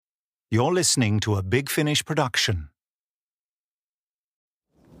You're listening to a Big Finish production.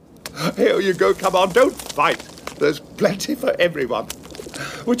 Here you go, come on, don't fight. There's plenty for everyone.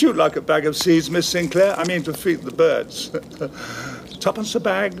 Would you like a bag of seeds, Miss Sinclair? I mean, to feed the birds. Tuppence a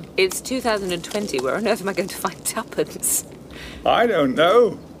bag? It's 2020. Where on earth am I going to find tuppence? I don't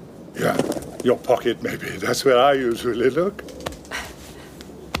know. Yeah, your pocket, maybe. That's where I usually look.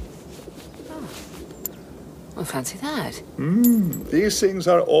 I fancy that. These things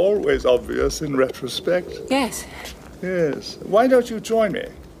are always obvious in retrospect. Yes. Yes. Why don't you join me?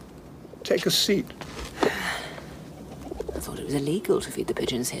 Take a seat. I thought it was illegal to feed the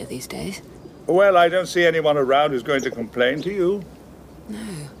pigeons here these days. Well, I don't see anyone around who's going to complain to you. No.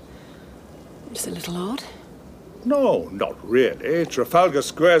 Just a little odd. No, not really. Trafalgar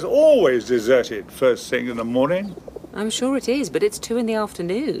Square's always deserted first thing in the morning. I'm sure it is, but it's 2 in the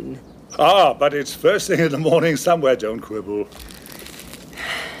afternoon. Ah, but it's first thing in the morning somewhere, don't quibble.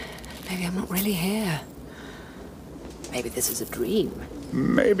 Maybe I'm not really here. Maybe this is a dream.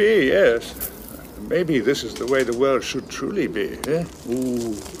 Maybe, yes. Maybe this is the way the world should truly be, eh?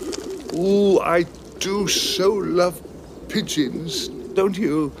 Ooh, I do so love pigeons, don't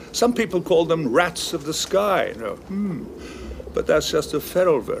you? Some people call them rats of the sky, you know. But that's just a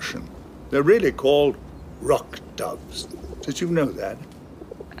feral version. They're really called rock doves. Did you know that?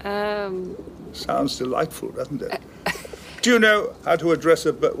 Sounds delightful, doesn't it? Do you know how to address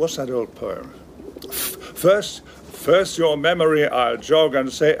a bird? What's that old poem? First your memory I'll jog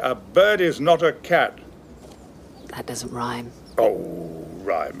and say, a bird is not a cat. That doesn't rhyme. Oh,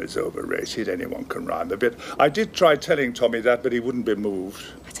 rhyme is overrated. Anyone can rhyme a bit. I did try telling Tommy that, but he wouldn't be moved.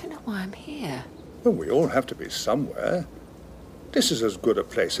 I don't know why I'm here. Well, we all have to be somewhere. This is as good a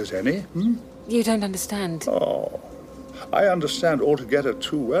place as any. You don't understand. Oh, I understand altogether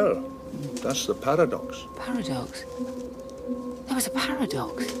too well. That's the paradox. Paradox? There was a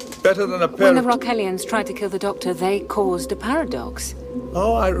paradox. Better than a When the Rockellians tried to kill the Doctor, they caused a paradox.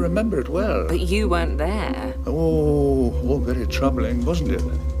 Oh, I remember it well. But you weren't there. Oh, very troubling, wasn't it?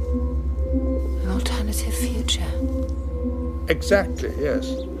 An alternative future. Exactly,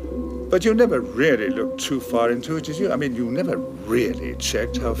 yes. But you never really looked too far into it, did you? I mean, you never really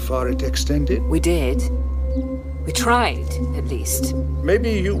checked how far it extended. We did. We tried, at least. Maybe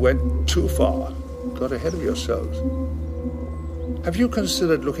you went too far. Got ahead of yourselves. Have you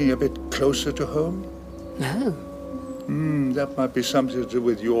considered looking a bit closer to home? No. That might be something to do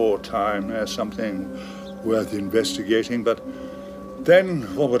with your time, something worth investigating, but then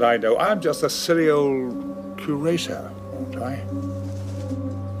what would I know? I'm just a silly old curator, aren't I?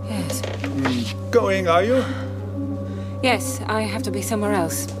 Yes. Going, are you? Yes, I have to be somewhere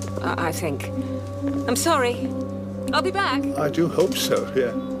else, I think. I'm sorry. I'll be back. I do hope so,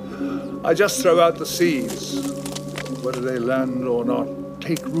 yeah. I just throw out the seeds. Whether they land or not,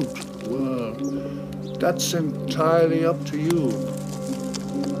 take root. Well, that's entirely up to you.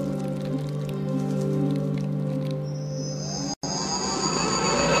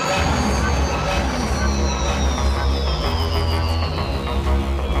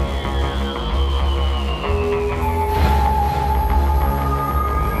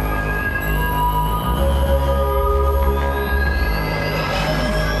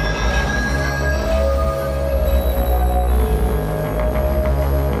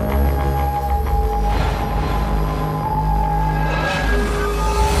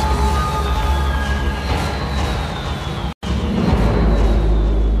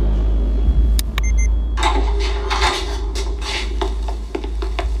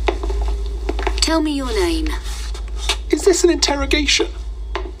 Tell me your name. Is this an interrogation?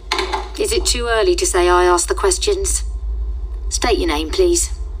 Is it too early to say I ask the questions? State your name,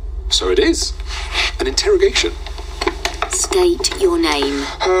 please. So it is. An interrogation. State your name.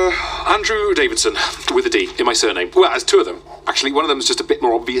 Andrew Davidson, with a D in my surname. Well, there's 2 of them. Actually, one of them is just a bit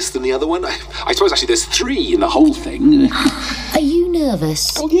more obvious than the other one. I suppose actually there's 3 in the whole thing. Are you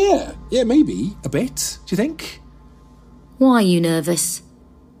nervous? Oh, yeah. Yeah, maybe. A bit. Do you think? Why are you nervous?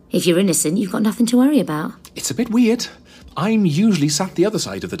 If you're innocent, you've got nothing to worry about. It's a bit weird. I'm usually sat the other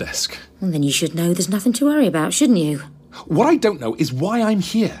side of the desk. Well, then you should know there's nothing to worry about, shouldn't you? What I don't know is why I'm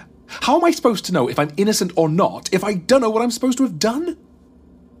here. How am I supposed to know if I'm innocent or not if I don't know what I'm supposed to have done?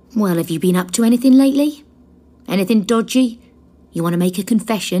 Well, have you been up to anything lately? Anything dodgy? You want to make a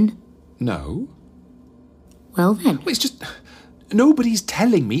confession? No. Well then. It's just... nobody's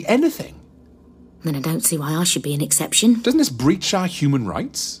telling me anything. Then I don't see why I should be an exception. Doesn't this breach our human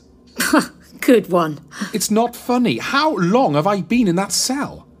rights? Good one. It's not funny. How long have I been in that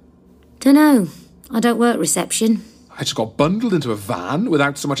cell? Dunno. I don't work reception. I just got bundled into a van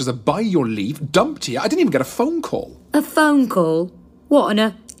without so much as a by your leave, dumped here. I didn't even get a phone call. A phone call? What, on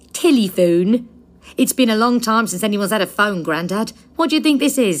a telephone? It's been a long time since anyone's had a phone, Grandad. What do you think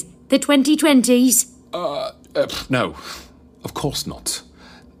this is? The 2020s? No, of course not.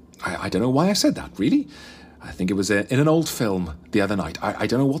 I don't know why I said that, really. I think it was in an old film the other night. I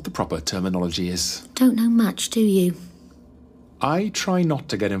don't know what the proper terminology is. Don't know much, do you? I try not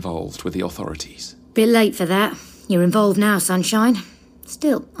to get involved with the authorities. Bit late for that. You're involved now, Sunshine.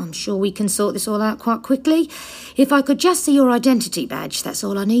 Still, I'm sure we can sort this all out quite quickly. If I could just see your identity badge, that's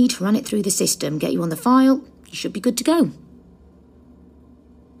all I need. Run it through the system, get you on the file. You should be good to go.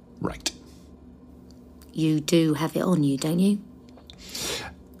 Right. You do have it on you, don't you?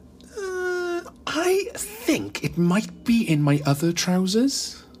 I think it might be in my other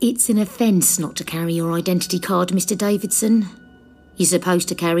trousers. It's an offence not to carry your identity card, Mr. Davidson. You're supposed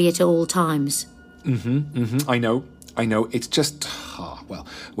to carry it at all times. I know. It's just, well,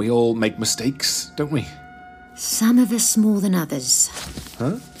 we all make mistakes, don't we? Some of us more than others.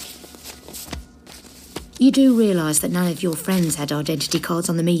 Huh? You do realise that none of your friends had identity cards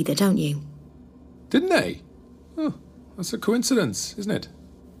on them either, don't you? Didn't they? Oh, that's a coincidence, isn't it?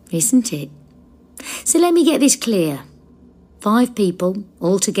 Isn't it? So let me get this clear. 5 people,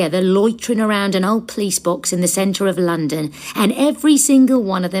 all together, loitering around an old police box in the centre of London, and every single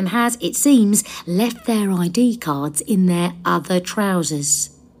one of them has, it seems, left their ID cards in their other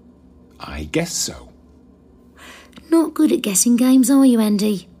trousers. I guess so. Not good at guessing games, are you,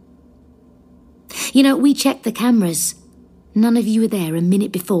 Andy? You know, we checked the cameras. None of you were there a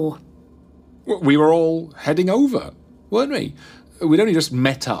minute before. We were all heading over, weren't we? We'd only just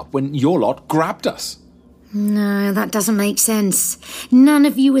met up when your lot grabbed us. No, that doesn't make sense. None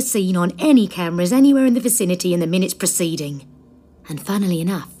of you were seen on any cameras anywhere in the vicinity in the minutes preceding. And funnily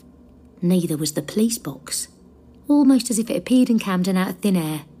enough, neither was the police box. Almost as if it appeared in Camden out of thin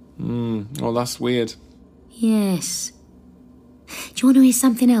air. Well, that's weird. Yes. Do you want to hear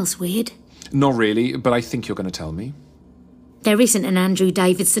something else weird? Not really, but I think you're going to tell me. There isn't an Andrew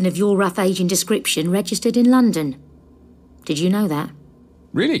Davidson of your rough age and description registered in London. Did you know that?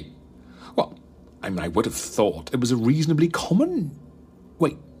 Really? Well, I would have thought it was a reasonably common...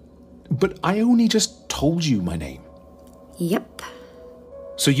 Wait, but I only just told you my name. Yep.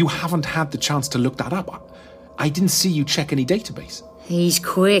 So you haven't had the chance to look that up? I didn't see you check any database. He's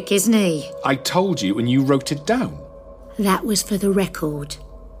quick, isn't he? I told you and you wrote it down. That was for the record.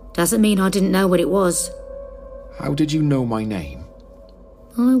 Doesn't mean I didn't know what it was. How did you know my name?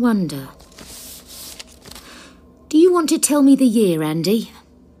 I wonder. Do you want to tell me the year, Andy?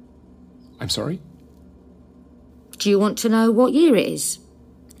 I'm sorry? Do you want to know what year it is?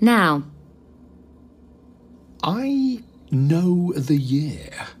 Now. I know the year.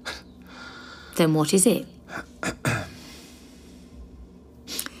 Then what is it?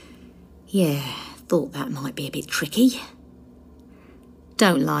 Yeah, thought that might be a bit tricky.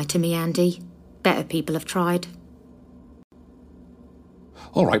 Don't lie to me, Andy. Better people have tried.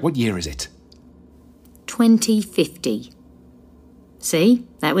 All right, what year is it? 2050. See?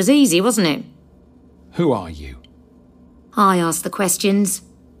 That was easy, wasn't it? Who are you? I asked the questions.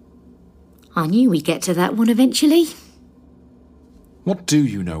 I knew we'd get to that one eventually. What do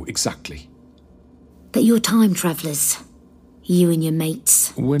you know exactly? That you're time travellers. You and your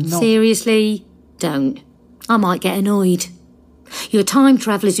mates. We're not... Seriously? Don't. I might get annoyed. You're time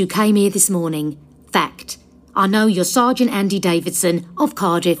travellers who came here this morning. Fact. I know you're Sergeant Andy Davidson of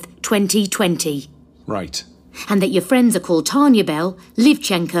Cardiff 2020. Right. And that your friends are called Tanya Bell, Liv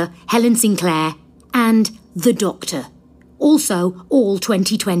Chenka, Helen Sinclair, and the Doctor. Also, all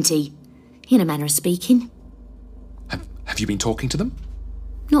 2020. In a manner of speaking. Have you been talking to them?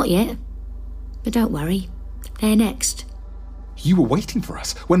 Not yet. But don't worry. They're next. You were waiting for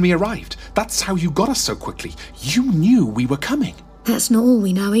us when we arrived. That's how you got us so quickly. You knew we were coming. That's not all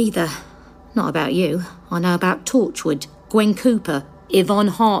we know either. Not about you. I know about Torchwood, Gwen Cooper, Yvonne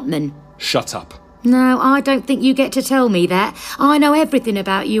Hartman. Shut up. No, I don't think you get to tell me that. I know everything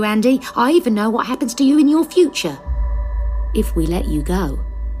about you, Andy. I even know what happens to you in your future. If we let you go.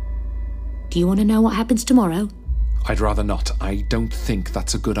 Do you want to know what happens tomorrow? I'd rather not. I don't think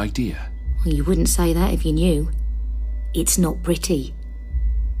that's a good idea. Well, you wouldn't say that if you knew. It's not pretty.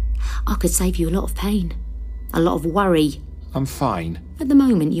 I could save you a lot of pain. A lot of worry. I'm fine. At the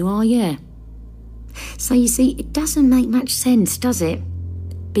moment you are, yeah. So you see, it doesn't make much sense, does it?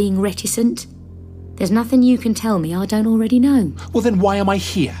 Being reticent. There's nothing you can tell me I don't already know. Well, then why am I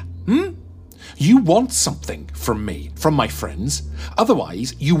here? You want something from me, from my friends.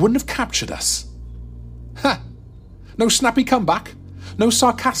 Otherwise, you wouldn't have captured us. Ha! No snappy comeback? No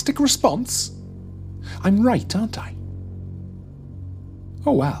sarcastic response? I'm right, aren't I?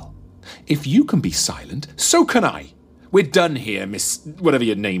 Oh well. If you can be silent, so can I. We're done here, Miss whatever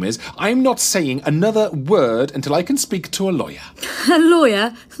your name is. I'm not saying another word until I can speak to a lawyer. A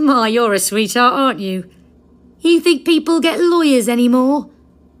lawyer? My, you're a sweetheart, aren't you? You think people get lawyers anymore?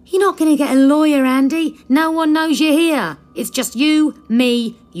 You're not going to get a lawyer, Andy. No one knows you're here. It's just you,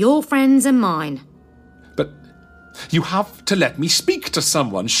 me, your friends and mine. But you have to let me speak to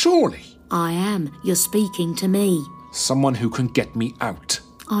someone, surely. I am. You're speaking to me. Someone who can get me out.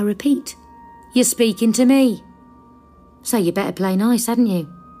 I repeat, you're speaking to me. So you better play nice, hadn't you?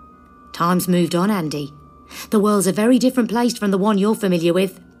 Time's moved on, Andy. The world's a very different place from the one you're familiar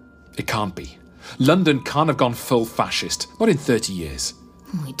with. It can't be. London can't have gone full fascist. Not in 30 years.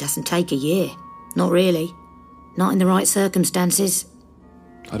 Oh, it doesn't take a year. Not really. Not in the right circumstances.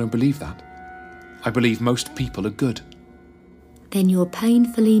 I don't believe that. I believe most people are good. Then you're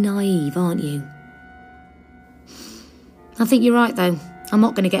painfully naive, aren't you? I think you're right, though. I'm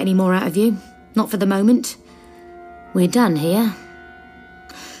not going to get any more out of you. Not for the moment. We're done here.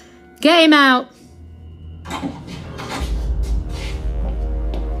 Get him out!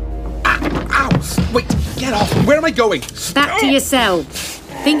 Ow! Wait, get off! Where am I going? Back to your cell.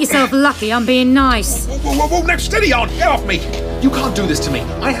 Think yourself lucky I'm being nice. Whoa, now steady on! Get off me! You can't do this to me.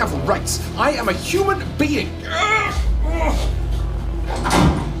 I have rights. I am a human being.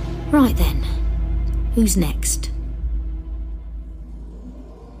 Right then. Who's next?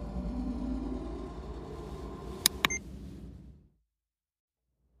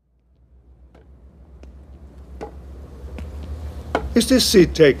 Is this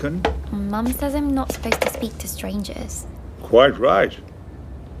seat taken? Mum says I'm not supposed to speak to strangers. Quite right.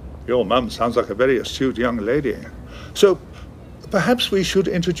 Your mum sounds like a very astute young lady. So, perhaps we should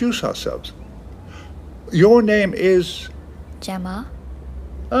introduce ourselves. Your name is... Gemma?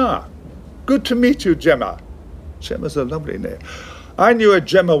 Ah, good to meet you, Gemma. Gemma's a lovely name. I knew a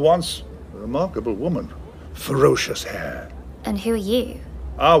Gemma once. A remarkable woman. Ferocious hair. And who are you?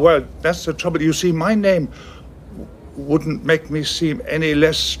 Ah, well, that's the trouble. You see, my name wouldn't make me seem any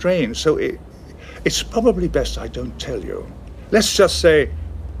less strange, so it's probably best I don't tell you. Let's just say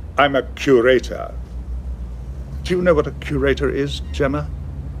I'm a curator. Do you know what a curator is, Gemma?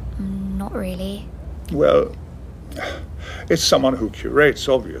 Not really. Well, it's someone who curates,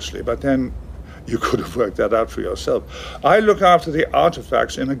 obviously, but then you could have worked that out for yourself. I look after the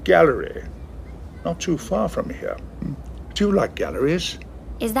artifacts in a gallery, not too far from here. Do you like galleries?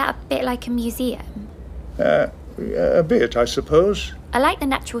 Is that a bit like a museum? A bit, I suppose. I like the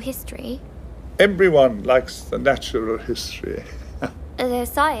natural history. Everyone likes the natural history.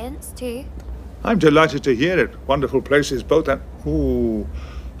 There's science, too. I'm delighted to hear it. Wonderful places, both, and... Ooh,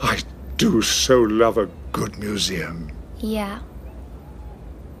 I do so love a good museum. Yeah.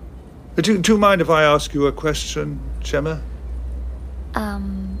 Do you mind if I ask you a question, Gemma?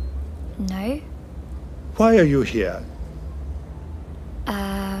 No. Why are you here?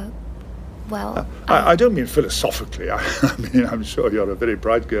 Well... I don't mean philosophically. I mean, I'm sure you're a very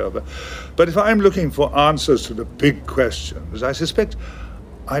bright girl. But if I'm looking for answers to the big questions, I suspect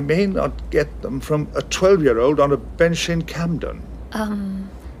I may not get them from a 12-year-old on a bench in Camden.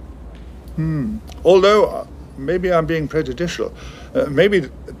 Although, maybe I'm being prejudicial. Maybe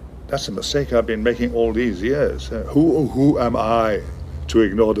that's a mistake I've been making all these years. Who am I to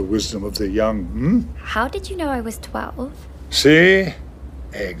ignore the wisdom of the young? How did you know I was 12? See?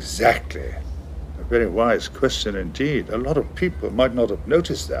 Exactly. A very wise question indeed. A lot of people might not have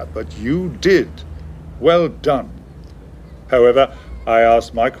noticed that, but you did. Well done. However, I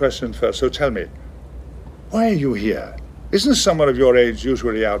asked my question first, so tell me, why are you here? Isn't someone of your age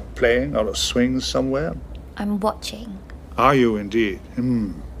usually out playing on a swing somewhere? I'm watching. Are you indeed?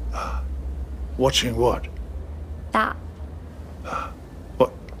 Watching what? That.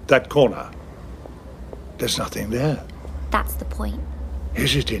 What? That corner? There's nothing there. That's the point.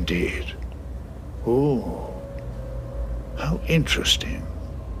 Is it indeed? Oh, how interesting.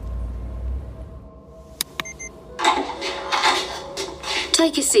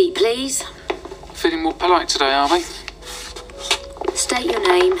 Take a seat, please. Feeling more polite today, are we? State your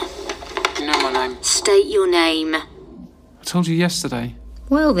name. You know my name. State your name. I told you yesterday.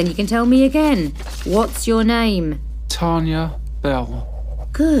 Well, then you can tell me again. What's your name? Tanya Bell.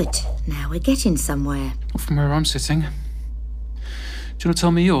 Good. Now we're getting somewhere. Not from where I'm sitting. Do you want to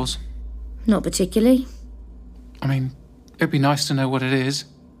tell me yours? Not particularly. I mean, it'd be nice to know what it is,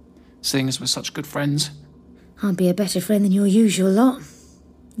 seeing as we're such good friends. I'd be a better friend than your usual lot.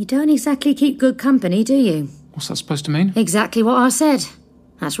 You don't exactly keep good company, do you? What's that supposed to mean? Exactly what I said.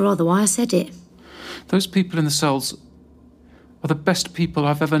 That's rather why I said it. Those people in the cells are the best people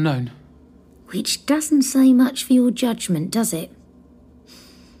I've ever known. Which doesn't say much for your judgment, does it?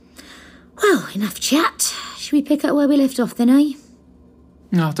 Well, enough chat. Should we pick up where we left off then, eh?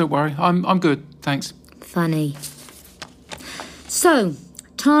 No, don't worry. I'm good, thanks. Funny. So,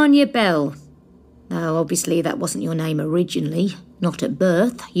 Tanya Bell. Now, obviously that wasn't your name originally. Not at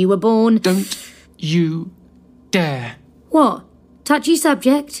birth. You were born... Don't you dare. What? Touchy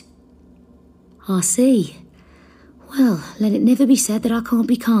subject? I see. Well, let it never be said that I can't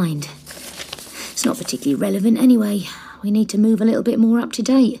be kind. It's not particularly relevant anyway. We need to move a little bit more up to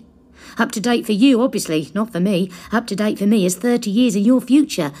date. Up to date for you, obviously, not for me. Up to date for me is 30 years in your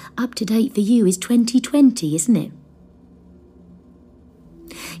future. Up to date for you is 2020, isn't it?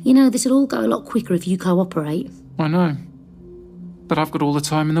 You know, this'll all go a lot quicker if you cooperate. I know. But I've got all the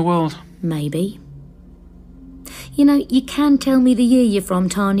time in the world. Maybe. You know, you can tell me the year you're from,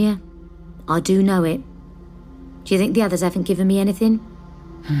 Tanya. I do know it. Do you think the others haven't given me anything?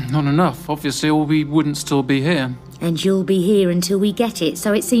 Not enough, obviously, or we wouldn't still be here. And you'll be here until we get it,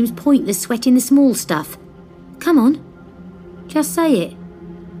 so it seems pointless sweating the small stuff. Come on. Just say it.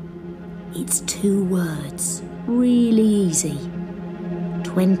 It's 2 words. Really easy.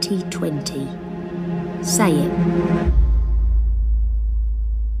 2020. Say it.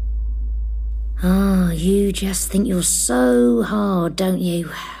 Ah, you just think you're so hard, don't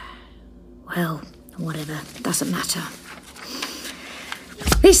you? Well, whatever. Doesn't matter.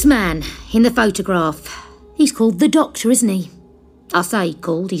 This man in the photograph, he's called the Doctor, isn't he? I say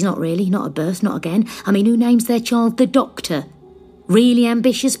called, he's not really, not at birth, not again. I mean, who names their child the Doctor? Really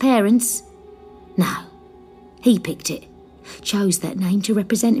ambitious parents? No, he picked it. Chose that name to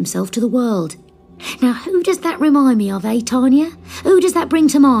represent himself to the world. Now, who does that remind me of, eh, Tanya? Who does that bring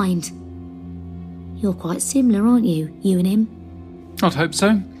to mind? You're quite similar, aren't you, you and him? I'd hope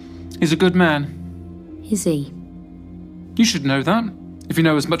so. He's a good man. Is he? You should know that, if you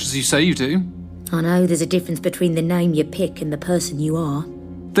know as much as you say you do. I know there's a difference between the name you pick and the person you are.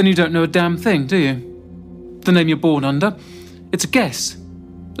 Then you don't know a damn thing, do you? The name you're born under, it's a guess.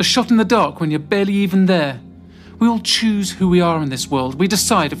 A shot in the dark when you're barely even there. We all choose who we are in this world. We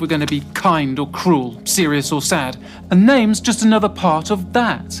decide if we're going to be kind or cruel, serious or sad. A name's just another part of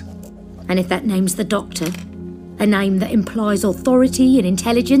that. And if that name's the Doctor, a name that implies authority and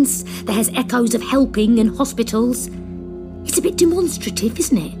intelligence, that has echoes of helping and hospitals, it's a bit demonstrative,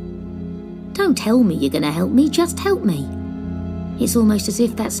 isn't it? Don't tell me you're going to help me, just help me. It's almost as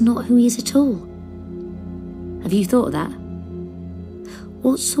if that's not who he is at all. Have you thought of that?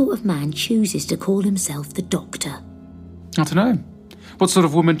 What sort of man chooses to call himself the Doctor? I don't know. What sort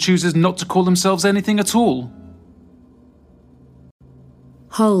of woman chooses not to call themselves anything at all?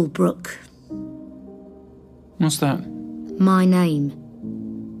 Holbrook. What's that? My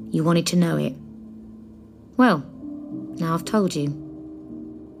name. You wanted to know it. Well, now I've told you.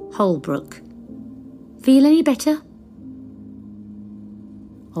 Holbrook. Feel any better?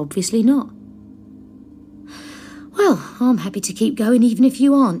 Obviously not. Well, I'm happy to keep going even if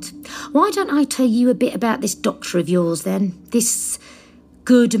you aren't. Why don't I tell you a bit about this Doctor of yours then? This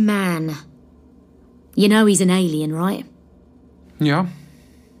good man. You know he's an alien, right? Yeah.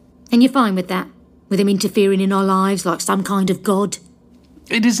 And you're fine with that? With him interfering in our lives like some kind of god?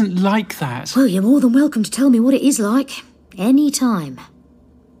 It isn't like that. Well, you're more than welcome to tell me what it is like. Any time.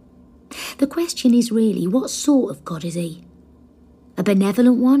 The question is really, what sort of god is he? A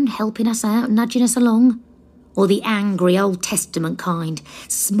benevolent one, helping us out, nudging us along? Or the angry Old Testament kind,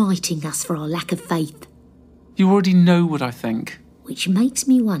 smiting us for our lack of faith? You already know what I think. Which makes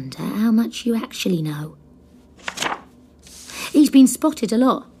me wonder how much you actually know. He's been spotted a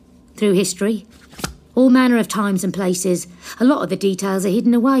lot through history. All manner of times and places. A lot of the details are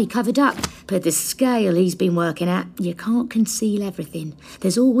hidden away, covered up. But the scale he's been working at, you can't conceal everything.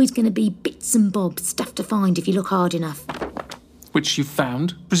 There's always going to be bits and bobs, stuff to find if you look hard enough. Which you've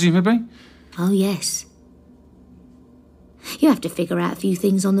found, presumably? Oh, yes. You have to figure out a few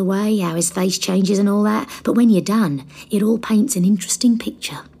things on the way, how his face changes and all that. But when you're done, it all paints an interesting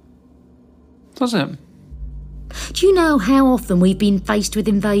picture. Does it? Do you know how often we've been faced with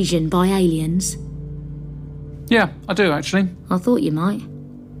invasion by aliens? Yeah, I do, actually. I thought you might.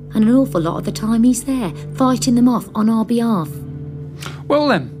 And an awful lot of the time he's there, fighting them off on our behalf. Well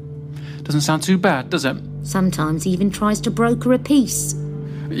then, doesn't sound too bad, does it? Sometimes he even tries to broker a peace.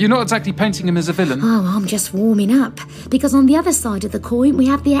 You're not exactly painting him as a villain. Oh, I'm just warming up. Because on the other side of the coin, we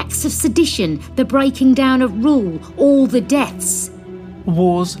have the acts of sedition, the breaking down of rule, all the deaths.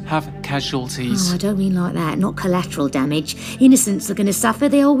 Wars have casualties. Oh, I don't mean like that, not collateral damage. Innocents are going to suffer,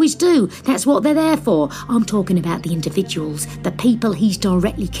 they always do. That's what they're there for. I'm talking about the individuals, the people he's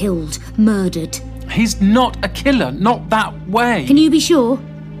directly killed, murdered. He's not a killer, not that way. Can you be sure?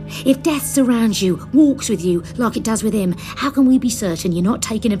 If death surrounds you, walks with you, like it does with him, how can we be certain you're not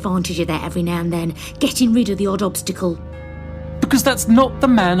taking advantage of that every now and then, getting rid of the odd obstacle? Because that's not the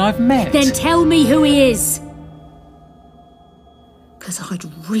man I've met. Then tell me who he is. Because I'd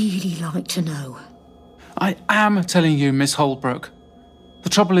really like to know. I am telling you, Miss Holbrook. The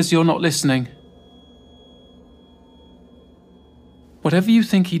trouble is you're not listening. Whatever you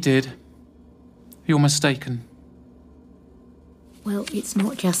think he did, you're mistaken. Well, it's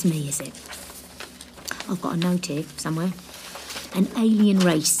not just me, is it? I've got a note here somewhere. An alien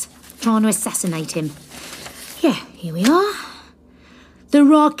race trying to assassinate him. Yeah, here we are. The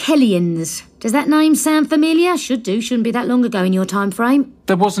Raquelians. Does that name sound familiar? Should do. Shouldn't be that long ago in your time frame.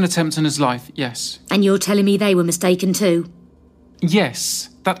 There was an attempt on his life, yes. And you're telling me they were mistaken too? Yes,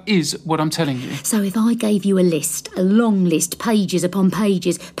 that is what I'm telling you. So if I gave you a list, a long list, pages upon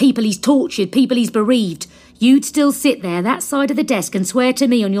pages, people he's tortured, people he's bereaved, you'd still sit there, that side of the desk, and swear to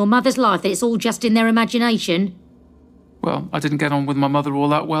me on your mother's life that it's all just in their imagination? Well, I didn't get on with my mother all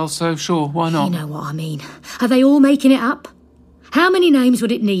that well, so sure, why not? You know what I mean. Are they all making it up? How many names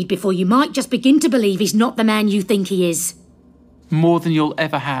would it need before you might just begin to believe he's not the man you think he is? More than you'll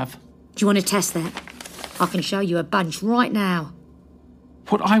ever have. Do you want to test that? I can show you a bunch right now.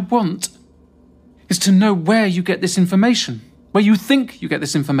 What I want is to know where you get this information, where you think you get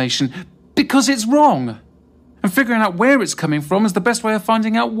this information, because it's wrong. And figuring out where it's coming from is the best way of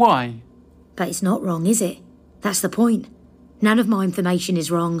finding out why. But it's not wrong, is it? That's the point. None of my information is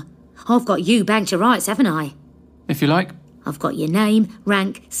wrong. I've got you bagged to rights, haven't I? If you like. I've got your name,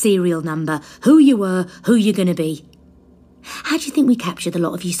 rank, serial number, who you were, who you're going to be. How do you think we captured the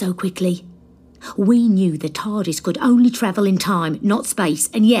lot of you so quickly? We knew the TARDIS could only travel in time, not space.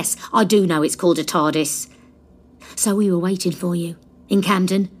 And yes, I do know it's called a TARDIS. So we were waiting for you, in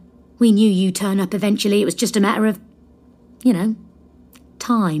Camden. We knew you'd turn up eventually. It was just a matter of,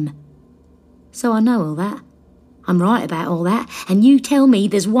 time. So I know all that. I'm right about all that. And you tell me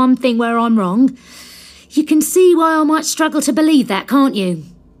there's one thing where I'm wrong. You can see why I might struggle to believe that, can't you?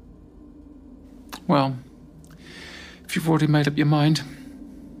 Well, if you've already made up your mind,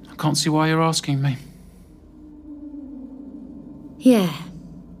 I can't see why you're asking me. Yeah.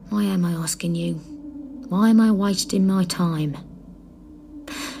 Why am I asking you? Why am I wasting my time?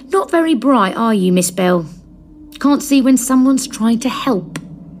 Not very bright, are you, Miss Bell? Can't see when someone's trying to help.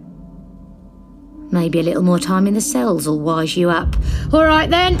 Maybe a little more time in the cells will wise you up. All right,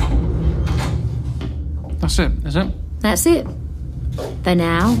 then. That's it, is it? That's it. For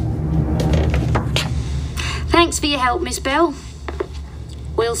now. Thanks for your help, Miss Bell.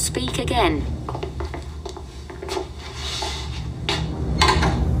 We'll speak again.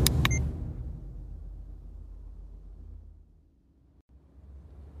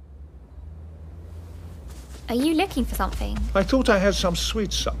 Are you looking for something? I thought I had some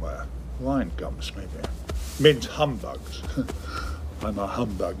sweets somewhere. Wine gums, maybe. Mint humbugs. I'm a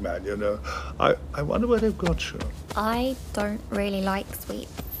humbug man, you know. I wonder where they've got you. I don't really like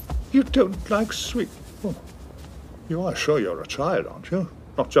sweets. You don't like sweet? Oh, you are sure you're a child, aren't you?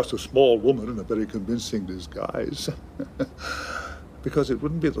 Not just a small woman in a very convincing disguise. Because it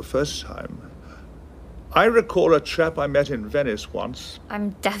wouldn't be the first time. I recall a chap I met in Venice once. I'm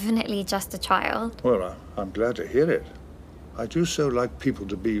definitely just a child. Well, I'm glad to hear it. I do so like people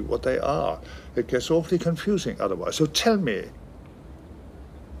to be what they are. It gets awfully confusing otherwise. So tell me,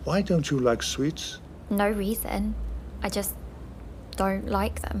 why don't you like sweets? No reason. I just don't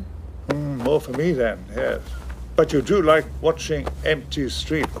like them. More for me then, yes. But you do like watching empty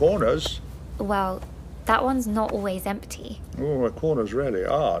street corners. Well, that one's not always empty. Oh, corners really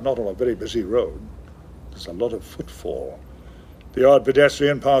are, not on a very busy road. There's a lot of footfall. The odd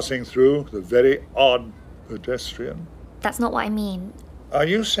pedestrian passing through, the very odd pedestrian. That's not what I mean. Are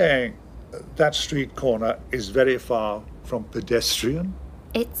you saying that street corner is very far from pedestrian?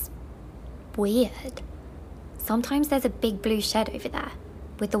 It's weird. Sometimes there's a big blue shed over there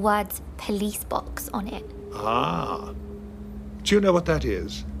with the words police box on it. Ah. Do you know what that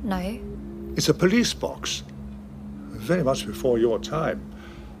is? No. It's a police box. Very much before your time.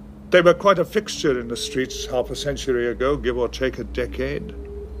 They were quite a fixture in the streets half a century ago, give or take a decade.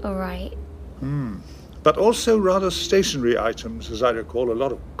 All right. But also rather stationary items, as I recall, a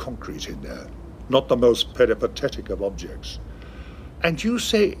lot of concrete in there. Not the most peripatetic of objects. And you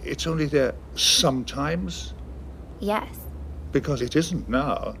say it's only there sometimes? Yes. Because it isn't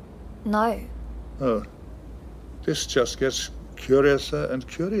now. No. Oh, this just gets curiouser and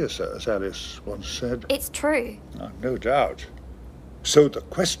curiouser, as Alice once said. It's true. No doubt. So the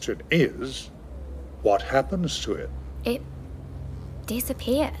question is, what happens to it? It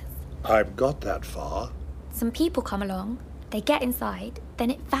disappears. I've got that far. Some people come along, They get inside,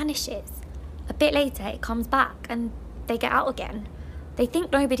 then it vanishes. A bit later, it comes back, and they get out again. They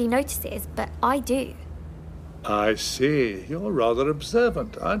think nobody notices, but I do. I see. You're rather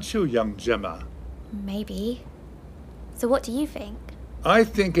observant, aren't you, young Gemma? Maybe. So what do you think? I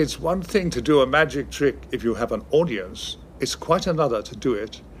think it's one thing to do a magic trick if you have an audience. It's quite another to do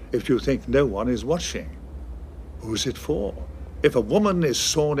it if you think no one is watching. Who's it for? If a woman is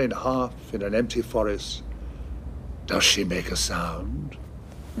sawn in half in an empty forest, does she make a sound?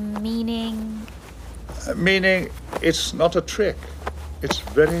 Meaning? Meaning it's not a trick. It's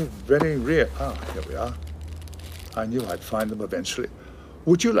very, very real. Ah, here we are. I knew I'd find them eventually.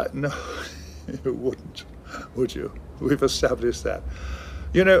 Would you like... No, you wouldn't, would you? We've established that.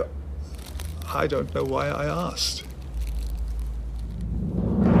 You know, I don't know why I asked.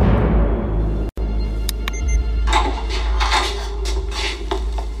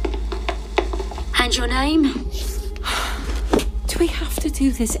 And your name? Do we have to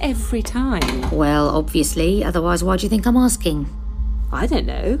do this every time? Well, obviously, otherwise why do you think I'm asking? I don't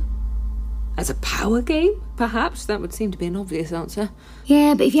know. As a power game, perhaps? That would seem to be an obvious answer.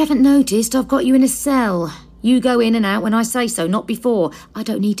 Yeah, but if you haven't noticed, I've got you in a cell. You go in and out when I say so, not before. I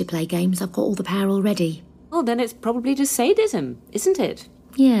don't need to play games, I've got all the power already. Well, then it's probably just sadism, isn't it?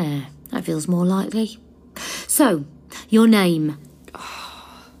 Yeah, that feels more likely. So, your name?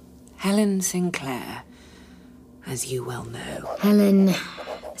 Helen Sinclair, as you well know. Helen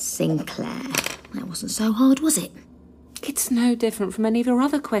Sinclair. That wasn't so hard, was it? It's no different from any of your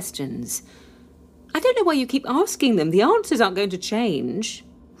other questions. I don't know why you keep asking them. The answers aren't going to change.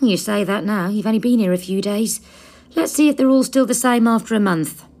 You say that now. You've only been here a few days. Let's see if they're all still the same after a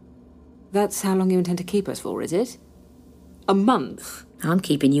month. That's how long you intend to keep us for, is it? A month? I'm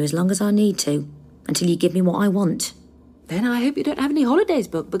keeping you as long as I need to, until you give me what I want. Then I hope you don't have any holidays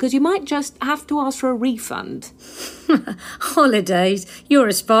booked, because you might just have to ask for a refund. Holidays? You're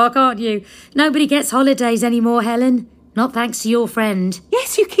a spark, aren't you? Nobody gets holidays anymore, Helen. Not thanks to your friend.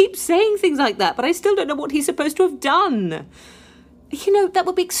 Yes, you keep saying things like that, but I still don't know what he's supposed to have done. You know, that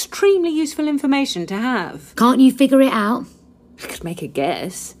would be extremely useful information to have. Can't you figure it out? I could make a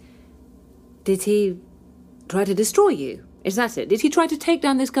guess. Did he try to destroy you? Is that it? Did he try to take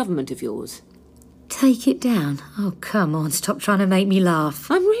down this government of yours? Take it down? Oh, come on, stop trying to make me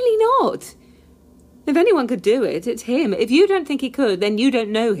laugh. I'm really not. If anyone could do it, it's him. If you don't think he could, then you don't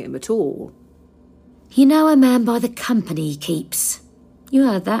know him at all. You know a man by the company he keeps. You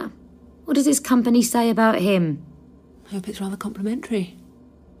heard that? What does his company say about him? I hope it's rather complimentary.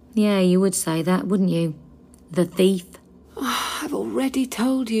 Yeah, you would say that, wouldn't you? The thief. Oh, I've already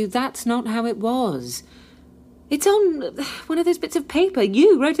told you that's not how it was. It's on one of those bits of paper.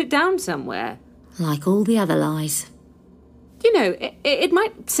 You wrote it down somewhere. Like all the other lies. You know, it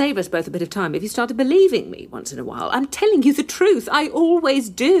might save us both a bit of time if you started believing me once in a while. I'm telling you the truth. I always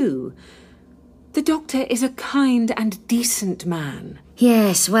do. The doctor is a kind and decent man.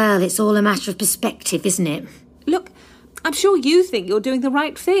 Yes, well, it's all a matter of perspective, isn't it? Look, I'm sure you think you're doing the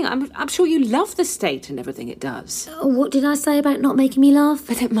right thing. I'm sure you love the state and everything it does. What did I say about not making me laugh?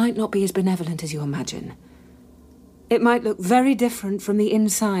 But it might not be as benevolent as you imagine. It might look very different from the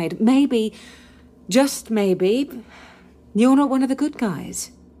inside. Maybe, just maybe, you're not one of the good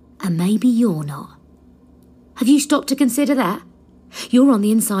guys. And maybe you're not. Have you stopped to consider that? You're on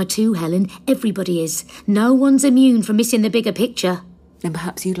the inside too, Helen. Everybody is. No one's immune from missing the bigger picture. Then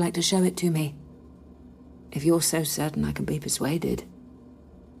perhaps you'd like to show it to me. If you're so certain I can be persuaded.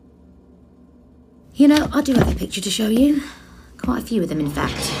 You know, I do have a picture to show you. Quite a few of them, in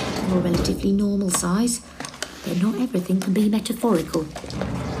fact. All relatively normal size. But not everything can be metaphorical.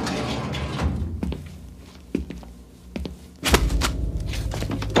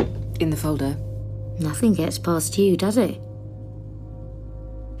 In the folder. Nothing gets past you, does it?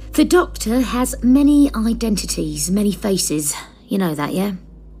 The Doctor has many identities, many faces. You know that, yeah?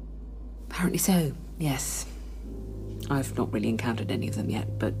 Apparently so, yes. I've not really encountered any of them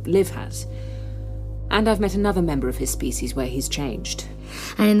yet, but Liv has. And I've met another member of his species where he's changed.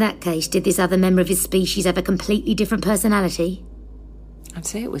 And in that case, did this other member of his species have a completely different personality? I'd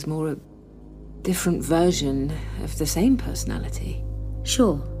say it was more a different version of the same personality.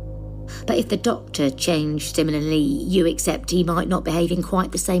 Sure. But if the Doctor changed similarly, you accept he might not behave in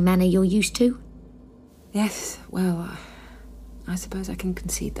quite the same manner you're used to? Yes, well, I suppose I can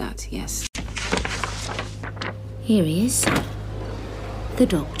concede that, yes. Here he is. The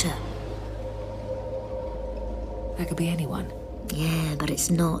Doctor. That could be anyone. Yeah, but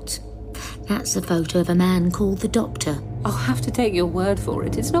it's not. That's a photo of a man called the Doctor. I'll have to take your word for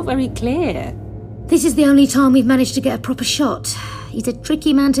it. It's not very clear. This is the only time we've managed to get a proper shot. He's a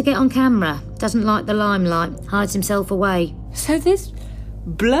tricky man to get on camera. Doesn't like the limelight. Hides himself away. So this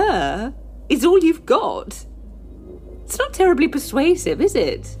blur is all you've got? It's not terribly persuasive, is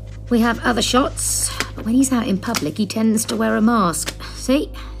it? We have other shots, but when he's out in public, he tends to wear a mask.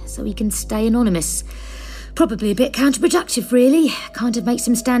 See? So he can stay anonymous. Probably a bit counterproductive, really. Kind of makes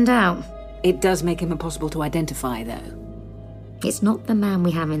him stand out. It does make him impossible to identify, though. It's not the man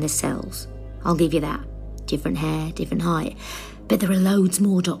we have in the cells. I'll give you that. Different hair, different height. But there are loads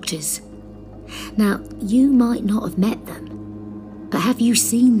more doctors. Now, you might not have met them, but have you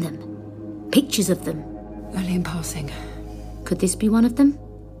seen them? Pictures of them? Only in passing. Could this be one of them?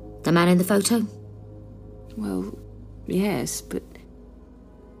 The man in the photo? Well, yes, but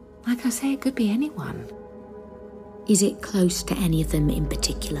like I say, it could be anyone. Is it close to any of them in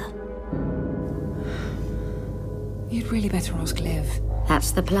particular? You'd really better ask Liv.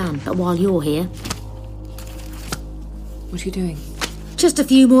 That's the plan, but while you're here... What are you doing? Just a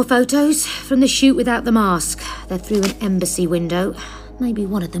few more photos from the shoot without the mask. They're through an embassy window. Maybe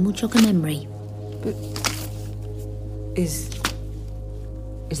one of them will jog a memory. But... Is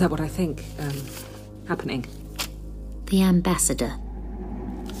that what I think, happening? The ambassador.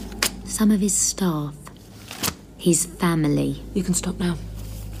 Some of his staff. His family. You can stop now.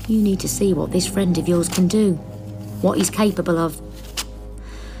 You need to see what this friend of yours can do. What he's capable of.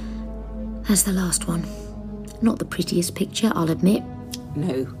 That's the last one. Not the prettiest picture, I'll admit.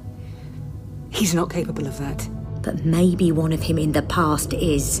 No. He's not capable of that. But maybe one of him in the past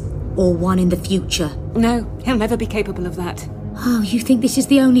is. Or one in the future. No, he'll never be capable of that. Oh, you think this is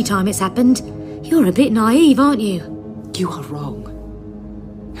the only time it's happened? You're a bit naive, aren't you? You are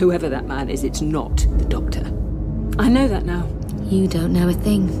wrong. Whoever that man is, it's not the Doctor. I know that now. You don't know a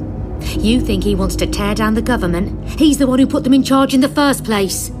thing. You think he wants to tear down the government. He's the one who put them in charge in the first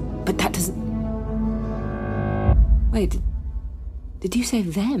place. But that doesn't... Wait, did you say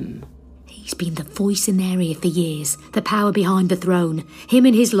them? He's been the voice in their ear for years. The power behind the throne. Him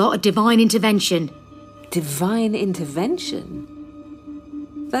and his lot are divine intervention. Divine intervention?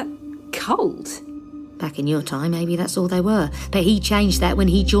 That cult? Back in your time, maybe that's all they were. But he changed that when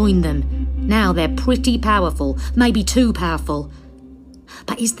he joined them. Now they're pretty powerful. Maybe too powerful.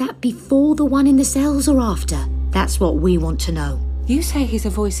 But is that before the one in the cells or after? That's what we want to know. You say he's a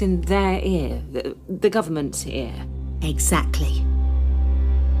voice in their ear, the government's ear. Exactly.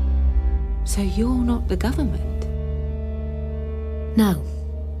 So you're not the government? No.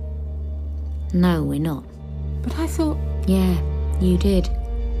 No, we're not. But I thought... Yeah, you did.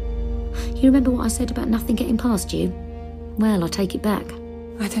 You remember what I said about nothing getting past you? Well, I take it back.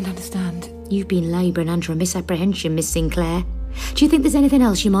 I don't understand. You've been labouring under a misapprehension, Miss Sinclair. Do you think there's anything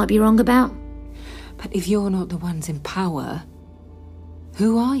else you might be wrong about? But if you're not the ones in power,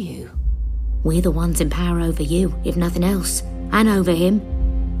 who are you? We're the ones in power over you, if nothing else. And over him.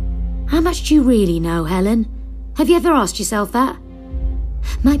 How much do you really know, Helen? Have you ever asked yourself that?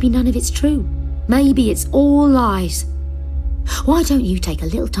 Maybe none of it's true. Maybe it's all lies. Why don't you take a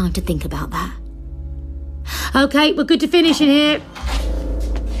little time to think about that? OK, we're good to finish in here.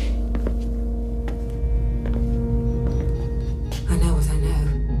 I know what I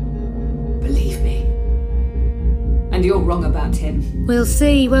know. Believe me. And you're wrong about him. We'll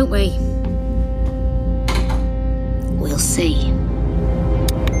see, won't we? We'll see.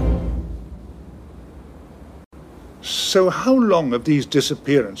 So how long have these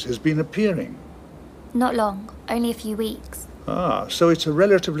disappearances been appearing? Not long, only a few weeks. Ah, so it's a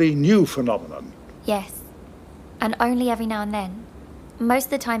relatively new phenomenon. Yes. And only every now and then. Most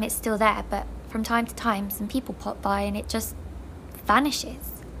of the time it's still there, but from time to time some people pop by and it just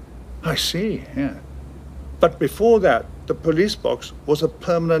vanishes. I see, yeah. But before that, the police box was a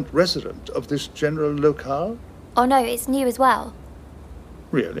permanent resident of this general locale? Oh no, it's new as well.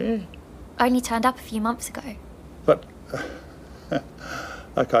 Really? Only turned up a few months ago. But,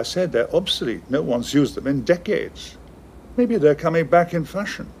 like I said, they're obsolete. No one's used them in decades. Maybe they're coming back in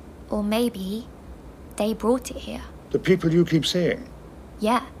fashion. Or maybe they brought it here. The people you keep seeing?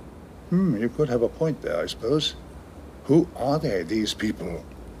 Yeah. You could have a point there, I suppose. Who are they, these people?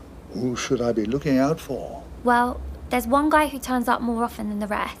 Who should I be looking out for? Well, there's one guy who turns up more often than the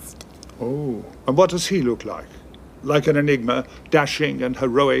rest. Oh, and what does he look like? Like an enigma, dashing and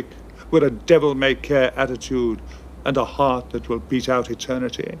heroic, with a devil-may-care attitude and a heart that will beat out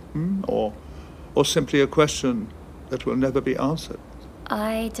eternity? Or simply a question that will never be answered?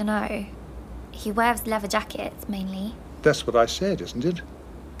 I dunno. He wears leather jackets, mainly. That's what I said, isn't it?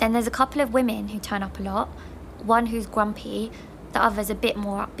 Then there's a couple of women who turn up a lot. One who's grumpy, the other's a bit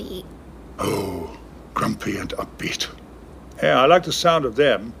more upbeat. Oh, grumpy and upbeat. Yeah, I like the sound of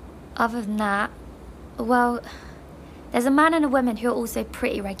them. Other than that, well, there's a man and a woman who are also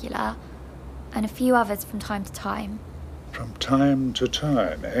pretty regular, and a few others from time to time. From time to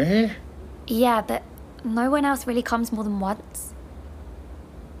time, eh? Yeah, but no one else really comes more than once.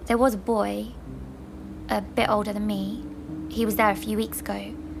 There was a boy, a bit older than me. He was there a few weeks ago.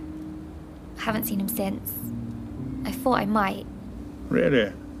 I haven't seen him since. I thought I might.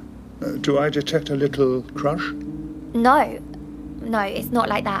 Really? Do I detect a little crush? No, it's not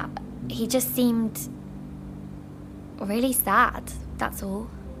like that. He just seemed really sad, that's all.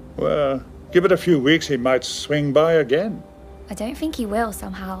 Well, give it a few weeks, he might swing by again. I don't think he will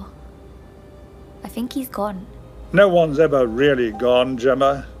somehow. I think he's gone. No one's ever really gone,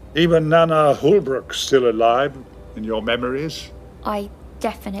 Gemma. Even Nana Holbrook's still alive in your memories. I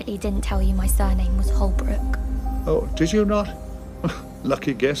definitely didn't tell you my surname was Holbrook. Oh, did you not?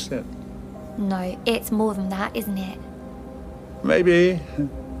 Lucky guess then. No, it's more than that, isn't it? Maybe,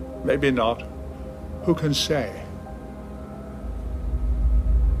 maybe not. Who can say?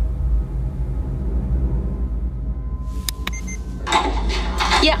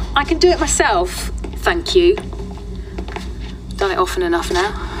 Yeah, I can do it myself. Thank you. Done it often enough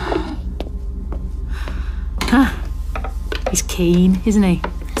now. He's keen, isn't he?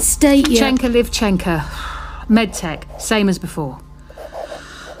 State your... Chenka Livchenka. Medtech, same as before.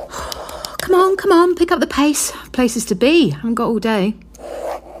 Come on, pick up the pace. Places to be. Haven't got all day.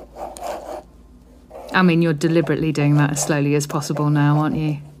 I mean, you're deliberately doing that as slowly as possible now, aren't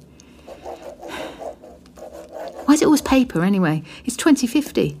you? Why is it always paper, anyway? It's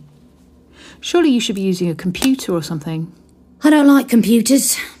 2050. Surely you should be using a computer or something. I don't like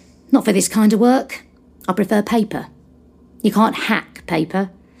computers. Not for this kind of work. I prefer paper. You can't hack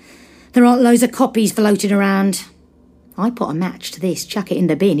paper. There aren't loads of copies floating around. I put a match to this, chuck it in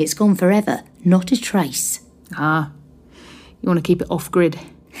the bin, it's gone forever. Not a trace. Ah, you want to keep it off-grid?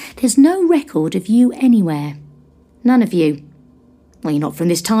 There's no record of you anywhere. None of you. Well, you're not from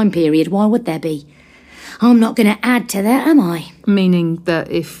this time period, why would there be? I'm not going to add to that, am I? Meaning that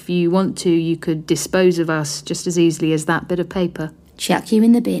if you want to, you could dispose of us just as easily as that bit of paper? Chuck you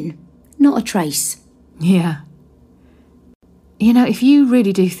in the bin. Not a trace. Yeah. You know, if you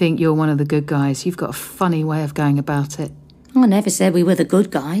really do think you're one of the good guys, you've got a funny way of going about it. I never said we were the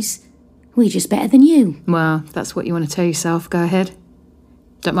good guys. We're just better than you. Well, if that's what you want to tell yourself, go ahead.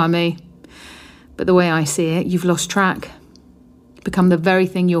 Don't mind me. But the way I see it, you've lost track. You've become the very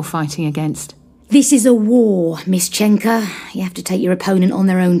thing you're fighting against. This is a war, Miss Chenka. You have to take your opponent on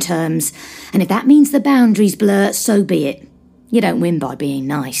their own terms. And if that means the boundaries blur, so be it. You don't win by being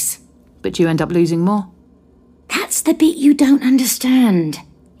nice. But you end up losing more. That's the bit you don't understand.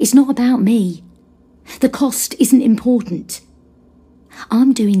 It's not about me. The cost isn't important.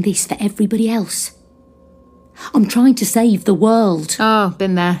 I'm doing this for everybody else. I'm trying to save the world. Oh,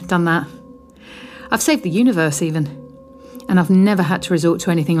 been there, done that. I've saved the universe even. And I've never had to resort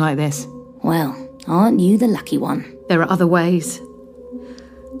to anything like this. Well, aren't you the lucky one? There are other ways.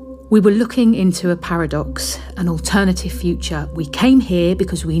 We were looking into a paradox, an alternative future. We came here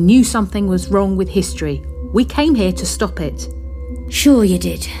because we knew something was wrong with history. We came here to stop it. Sure you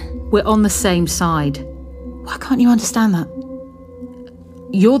did. We're on the same side. Why can't you understand that?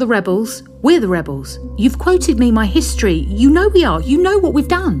 You're the rebels, we're the rebels. You've quoted me my history. You know we are. You know what we've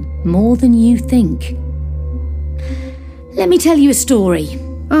done. More than you think. Let me tell you a story.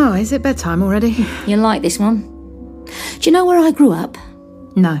 Oh, is it bedtime already? You'll like this one. Do you know where I grew up?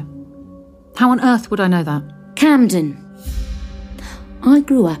 No. How on earth would I know that? Camden. I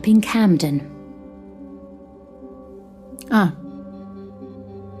grew up in Camden. Ah.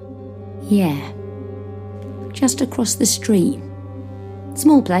 Yeah. Just across the street.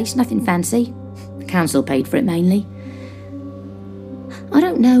 Small place, nothing fancy. The council paid for it mainly. I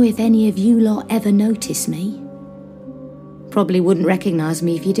don't know if any of you lot ever notice me. Probably wouldn't recognise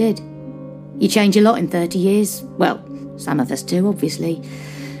me if you did. You change a lot in 30 years. Well, some of us do, obviously.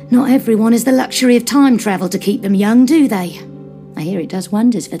 Not everyone has the luxury of time travel to keep them young, do they? I hear it does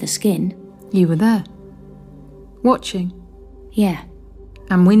wonders for the skin. You were there. Watching. Yeah.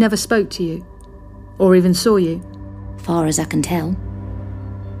 And we never spoke to you. Or even saw you. Far as I can tell.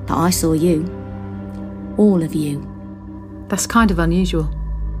 But I saw you. All of you. That's kind of unusual.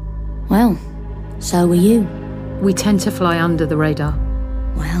 Well, so were you. We tend to fly under the radar.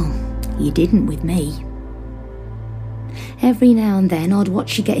 Well, you didn't with me. Every now and then I'd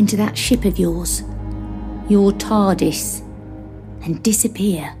watch you get into that ship of yours, your TARDIS, and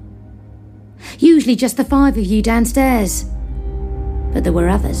disappear. Usually just the 5 of you downstairs. But there were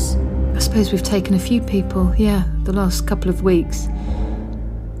others. I suppose we've taken a few people, yeah, the last couple of weeks.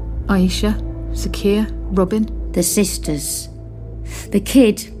 Aisha, Zakir, Robin. The sisters. The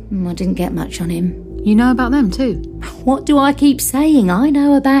kid, I didn't get much on him. You know about them too? What do I keep saying? I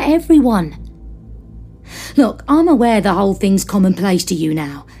know about everyone. Look, I'm aware the whole thing's commonplace to you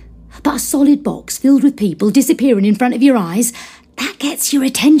now. But a solid box filled with people disappearing in front of your eyes, that gets your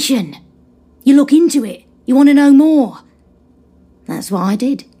attention. You look into it. You want to know more. That's what I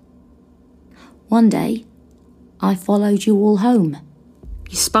did. One day, I followed you all home.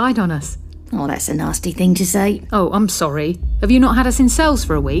 You spied on us. Oh, that's a nasty thing to say. Oh, I'm sorry. Have you not had us in cells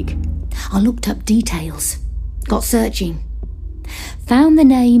for a week? I looked up details. Got searching. Found the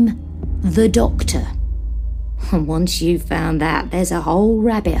name The Doctor. And once you've found that, there's a whole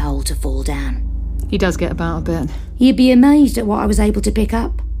rabbit hole to fall down. He does get about a bit. You'd be amazed at what I was able to pick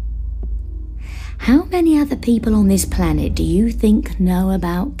up. How many other people on this planet do you think know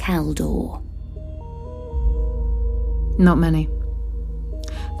about Caldor? Not many.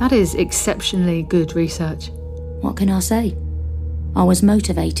 That is exceptionally good research. What can I say? I was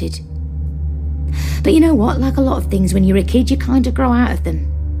motivated. But you know what? Like a lot of things, when you're a kid, you kind of grow out of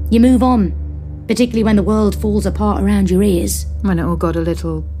them. You move on. Particularly when the world falls apart around your ears. When it all got a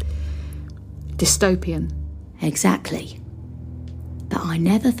little dystopian. Exactly. But I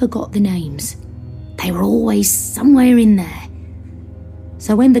never forgot the names. They were always somewhere in there.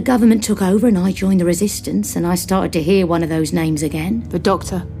 So when the government took over and I joined the resistance and I started to hear one of those names again... The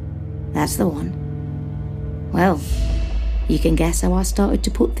Doctor. That's the one. Well, you can guess how I started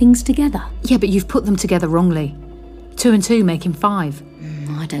to put things together. Yeah, but you've put them together wrongly. 2 and 2 making 5.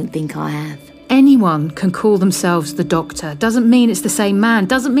 I don't think I have. Anyone can call themselves the Doctor. Doesn't mean it's the same man.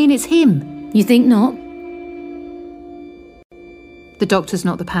 Doesn't mean it's him. You think not? The Doctor's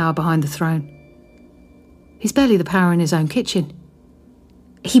not the power behind the throne. He's barely the power in his own kitchen.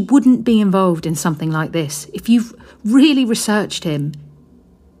 He wouldn't be involved in something like this. If you've really researched him,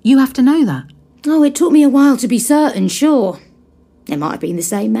 you have to know that. Oh, it took me a while to be certain, sure. It might have been the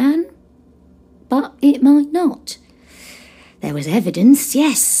same man, but it might not. There was evidence,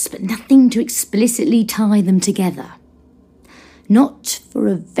 yes, but nothing to explicitly tie them together. Not for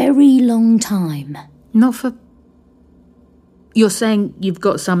a very long time. Not for... You're saying you've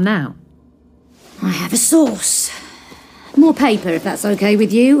got some now? I have a source. More paper, if that's okay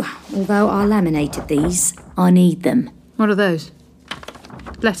with you. Although I laminated these, I need them. What are those?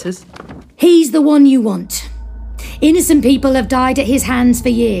 Letters? He's the one you want. Innocent people have died at his hands for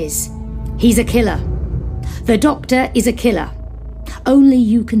years. He's a killer. The Doctor is a killer. Only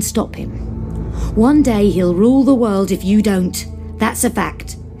you can stop him. One day he'll rule the world if you don't. That's a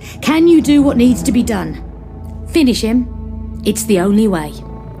fact. Can you do what needs to be done? Finish him. It's the only way.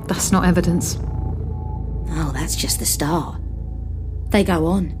 That's not evidence. Oh, that's just the start. They go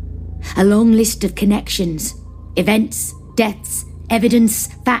on. A long list of connections. Events, deaths, evidence,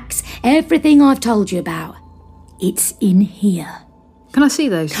 facts, everything I've told you about. It's in here. Can I see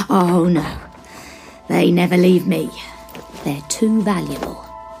those? Oh, no. They never leave me. They're too valuable.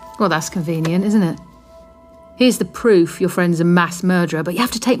 Well, that's convenient, isn't it? Here's the proof your friend's a mass murderer, but you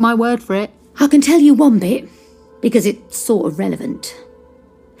have to take my word for it. I can tell you one bit, because it's sort of relevant.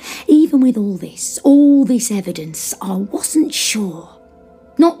 Even with all this evidence, I wasn't sure.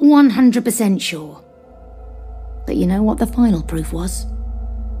 Not 100% sure. But you know what the final proof was?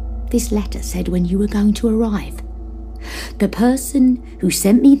 This letter said when you were going to arrive. The person who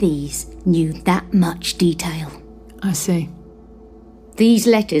sent me these knew that much detail. I see. These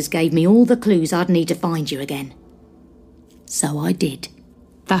letters gave me all the clues I'd need to find you again. So I did.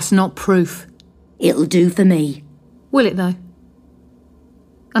 That's not proof. It'll do for me. Will it, though?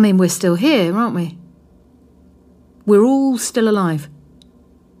 I mean, we're still here, aren't we? We're all still alive.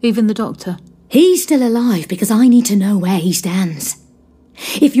 Even the Doctor. He's still alive because I need to know where he stands.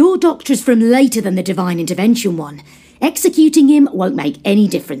 If your Doctor's from later than the Divine Intervention one, executing him won't make any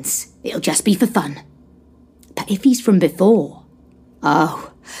difference. It'll just be for fun. But if he's from before,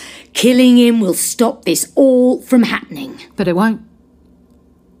 oh, killing him will stop this all from happening. But it won't.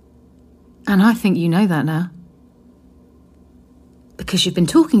 And I think you know that now. Because you've been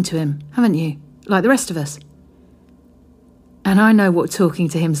talking to him, haven't you? Like the rest of us. And I know what talking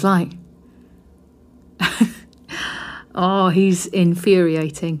to him's like. Oh, he's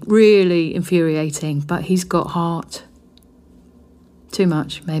infuriating. Really infuriating. But he's got heart. Too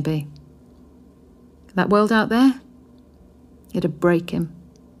much, maybe. That world out there? It'd break him.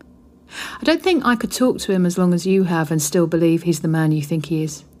 I don't think I could talk to him as long as you have and still believe he's the man you think he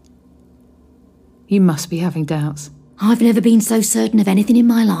is. You must be having doubts. I've never been so certain of anything in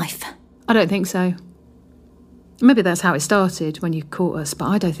my life. I don't think so. Maybe that's how it started when you caught us, but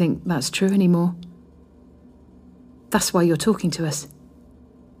I don't think that's true anymore. That's why you're talking to us.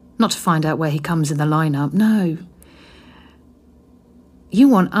 Not to find out where he comes in the lineup, no. You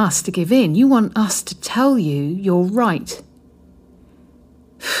want us to give in. You want us to tell you you're right.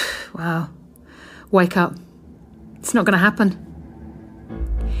 Wow. Wake up. It's not going to happen.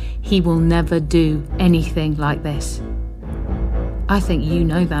 He will never do anything like this. I think you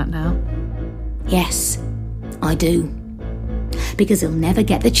know that now. Yes, I do. Because he'll never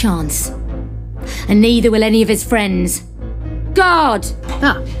get the chance. And neither will any of his friends. God!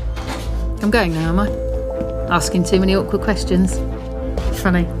 Ah, I'm going now, am I? Asking too many awkward questions.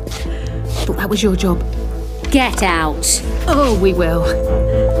 Funny. Thought that was your job. Get out! Oh, we will.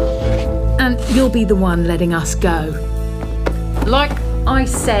 And you'll be the one letting us go. Like I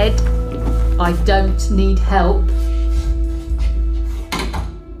said, I don't need help.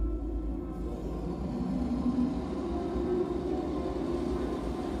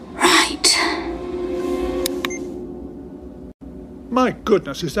 My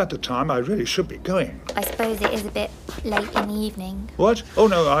goodness, is that the time? I really should be going. I suppose it is a bit late in the evening. What? Oh,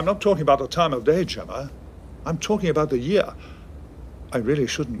 no, I'm not talking about the time of day, Gemma. I'm talking about the year. I really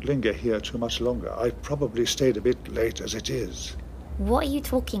shouldn't linger here too much longer. I've probably stayed a bit late as it is. What are you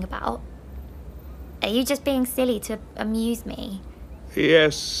talking about? Are you just being silly to amuse me?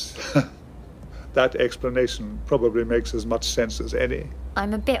 Yes. That explanation probably makes as much sense as any.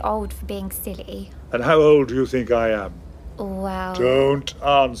 I'm a bit old for being silly. And how old do you think I am? Well... Don't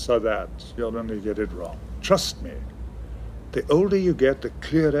answer that. You'll only get it wrong. Trust me. The older you get, the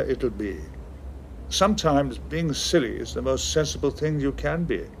clearer it'll be. Sometimes being silly is the most sensible thing you can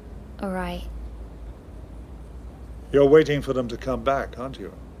be. All right. You're waiting for them to come back, aren't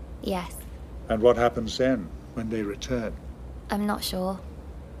you? Yes. And what happens then, when they return? I'm not sure.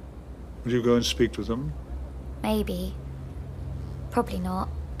 Will you go and speak to them? Maybe. Probably not.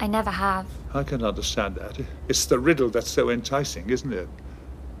 I never have. I can understand that. It's the riddle that's so enticing, isn't it?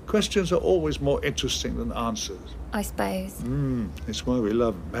 Questions are always more interesting than answers. I suppose. It's why we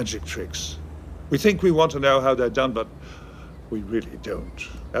love magic tricks. We think we want to know how they're done, but we really don't.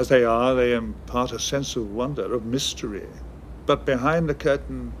 As they are, they impart a sense of wonder, of mystery. But behind the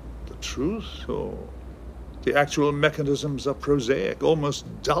curtain, the truth, or the actual mechanisms are prosaic, almost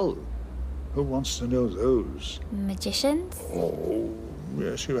dull. Who wants to know those? Magicians? Oh,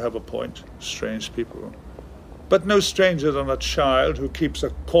 yes, you have a point. Strange people. But no stranger than a child who keeps a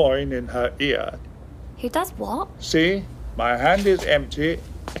coin in her ear. Who does what? See? My hand is empty,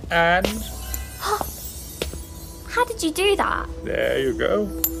 and... How did you do that? there you go.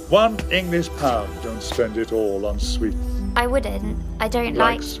 1 English pound. Don't spend it all on sweets. I wouldn't. I don't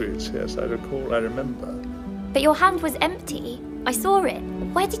Like sweets, yes, I recall, I remember. But your hand was empty. I saw it.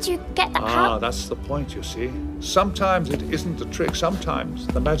 Where did you get that Ah, that's the point, you see. Sometimes it isn't a trick. Sometimes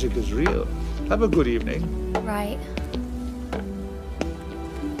the magic is real. Have a good evening. Right.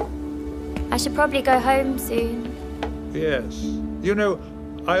 I should probably go home soon. Yes. You know,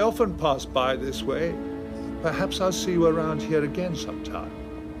 I often pass by this way. Perhaps I'll see you around here again sometime.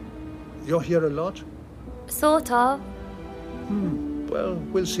 You're here a lot? Sort of. Well,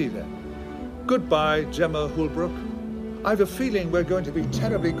 we'll see then. Goodbye, Gemma Holbrook. I've a feeling we're going to be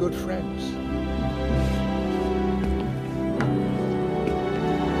terribly good friends.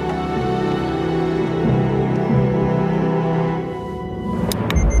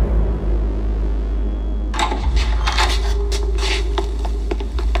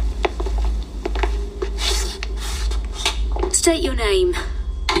 State your name.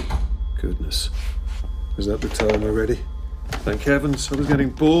 Goodness. Is that the time already? Thank heavens, I was getting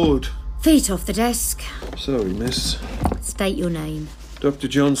bored. Feet off the desk. Sorry, miss. State your name. Dr.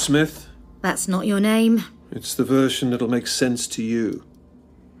 John Smith. That's not your name. It's the version that'll make sense to you.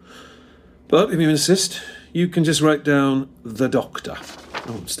 But if you insist, you can just write down the doctor.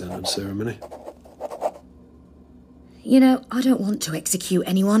 I won't stand on ceremony. You know, I don't want to execute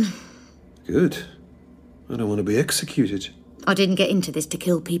anyone. Good. I don't want to be executed. I didn't get into this to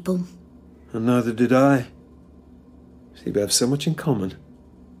kill people. And neither did I. See, we have so much in common.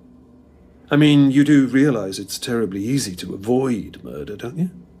 I mean, you do realise it's terribly easy to avoid murder, don't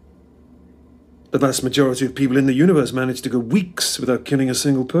you? The vast majority of people in the universe manage to go weeks without killing a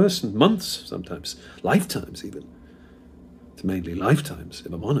single person. Months, sometimes. Lifetimes, even. It's mainly lifetimes,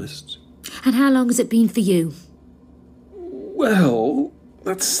 if I'm honest. And how long has it been for you? Well,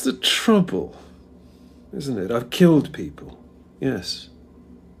 that's the trouble, isn't it? I've killed people, yes.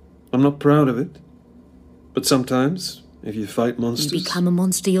 I'm not proud of it. But sometimes, if you fight monsters... You become a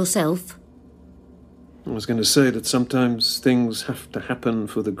monster yourself? I was going to say that sometimes things have to happen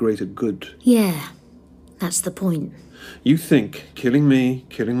for the greater good. Yeah, that's the point. You think killing me,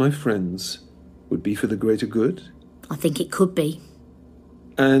 killing my friends, would be for the greater good? I think it could be.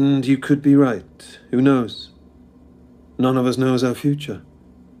 And you could be right. Who knows? None of us knows our future.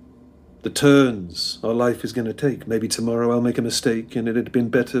 The turns our life is going to take. Maybe tomorrow I'll make a mistake and it'd have been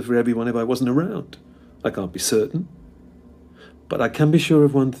better for everyone if I wasn't around. I can't be certain. But I can be sure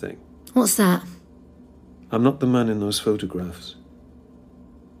of one thing. What's that? I'm not the man in those photographs.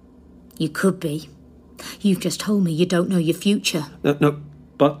 You could be. You've just told me you don't know your future. No,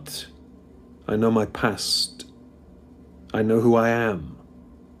 but I know my past. I know who I am.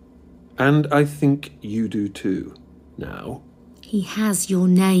 And I think you do too, now. He has your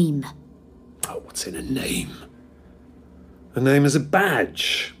name. Oh, what's in a name? A name is a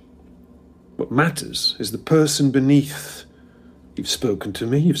badge. What matters is the person beneath. You've spoken to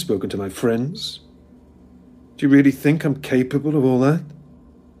me, you've spoken to my friends. Do you really think I'm capable of all that?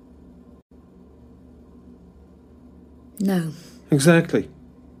 No. Exactly.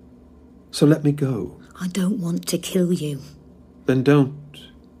 So let me go. I don't want to kill you. Then don't.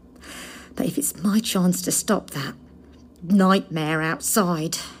 But if it's my chance to stop that nightmare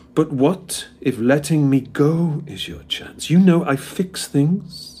outside... But what if letting me go is your chance? You know I fix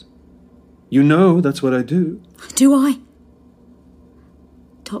things. You know that's what I do. Do I?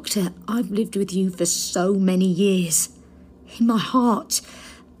 Doctor, I've lived with you for so many years. In my heart,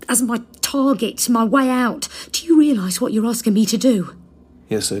 as my target, my way out. Do you realise what you're asking me to do?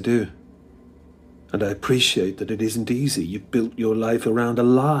 Yes, I do. And I appreciate that it isn't easy. You've built your life around a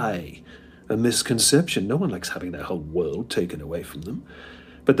lie, a misconception. No one likes having their whole world taken away from them.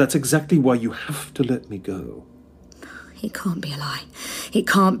 But that's exactly why you have to let me go. It can't be a lie. It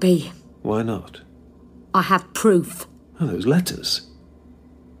can't be. Why not? I have proof. Oh, those letters.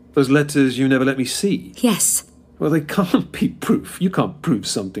 Those letters you never let me see. Yes. Well, they can't be proof. You can't prove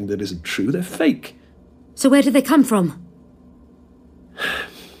something that isn't true. They're fake. So where do they come from?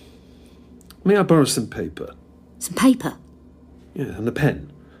 May I borrow some paper? Some paper? Yeah, and a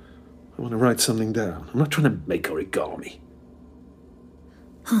pen. I want to write something down. I'm not trying to make origami.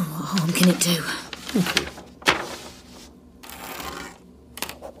 Oh, what harm can it do? Okay.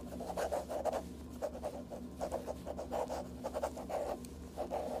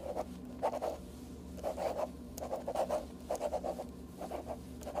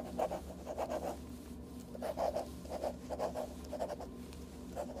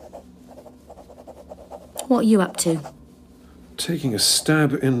 What are you up to? Taking a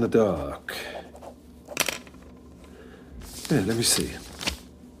stab in the dark. Yeah, let me see.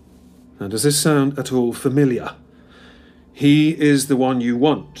 Now, does this sound at all familiar? He is the one you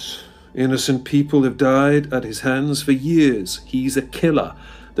want. Innocent people have died at his hands for years. He's a killer.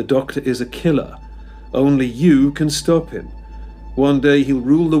 The doctor is a killer. Only you can stop him. One day he'll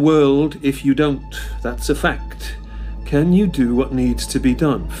rule the world if you don't. That's a fact. Can you do what needs to be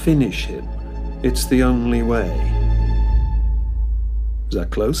done? Finish him. It's the only way. Is that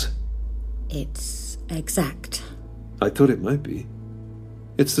close? It's exact. I thought it might be.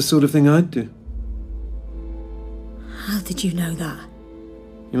 It's the sort of thing I'd do. How did you know that?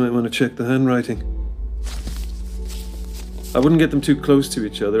 You might want to check the handwriting. I wouldn't get them too close to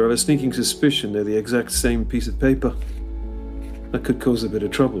each other. I have a sneaking suspicion they're the exact same piece of paper. That could cause a bit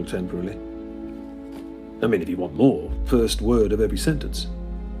of trouble temporarily. I mean, if you want more, first word of every sentence.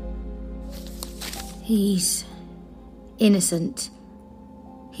 He's innocent.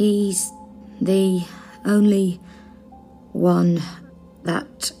 He's the only one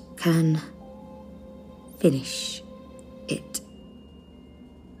that can finish it.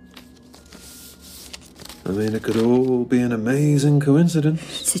 I mean, it could all be an amazing coincidence.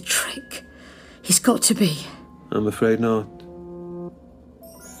 It's a trick. It's got to be. I'm afraid not.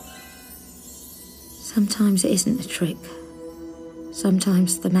 Sometimes it isn't a trick.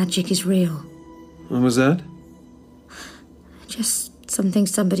 Sometimes the magic is real. What was that? Just something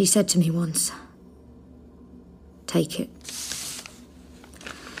somebody said to me once. Take it.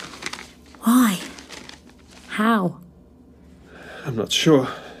 Why? How? I'm not sure.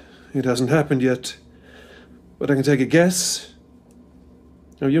 It hasn't happened yet. But I can take a guess.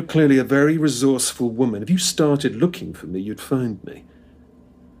 Now, you're clearly a very resourceful woman. If you started looking for me, you'd find me.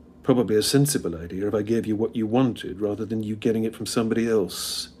 Probably a sensible idea if I gave you what you wanted rather than you getting it from somebody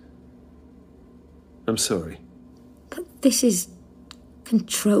else. I'm sorry. But this is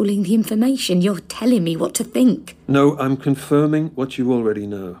controlling the information. You're telling me what to think. No, I'm confirming what you already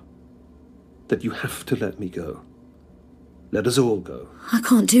know. That you have to let me go. Let us all go. I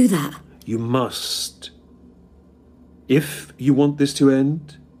can't do that. You must. If you want this to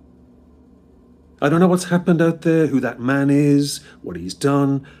end. I don't know what's happened out there, who that man is, what he's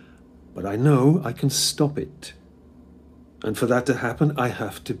done, but I know I can stop it. And for that to happen, I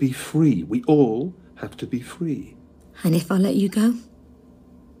have to be free. We all have to be free. And if I let you go,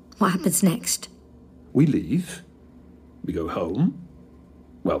 what happens next? We leave. We go home.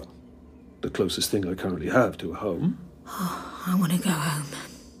 Well, the closest thing I currently have to a home. Oh, I want to go home.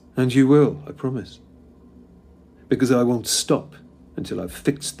 And you will, I promise. Because I won't stop until I've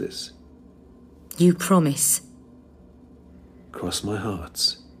fixed this. You promise? Cross my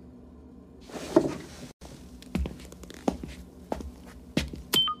hearts.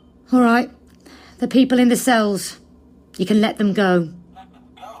 All right. The people in the cells. You can let them go.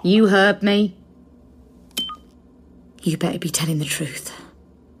 You heard me. You better be telling the truth.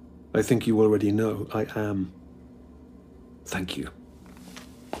 I think you already know I am. Thank you.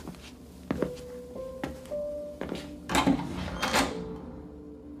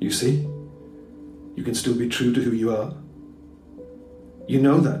 You see? You can still be true to who you are. You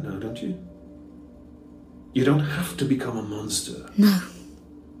know that now, don't you? You don't have to become a monster. No.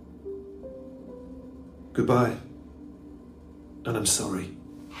 Goodbye. And I'm sorry.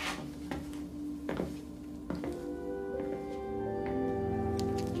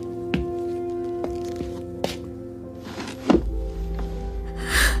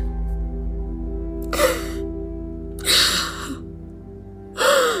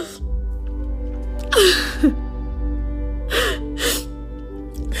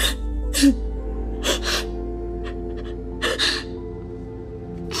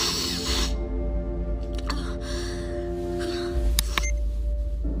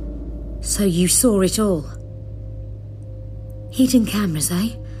 So you saw it all? Hidden cameras, eh?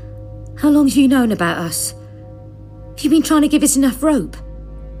 How long have you known about us? Have you been trying to give us enough rope?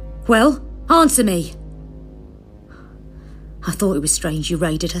 Well, answer me. I thought it was strange you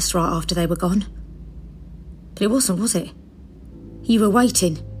raided us right after they were gone. But it wasn't, was it? You were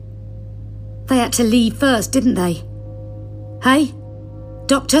waiting. They had to leave first, didn't they? Hey?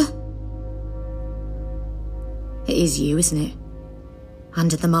 Doctor? It is you, isn't it?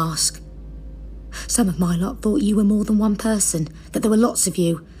 Under the mask. Some of my lot thought you were more than one person, that there were lots of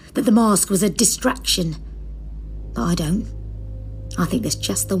you, that the mask was a distraction. But I don't. I think there's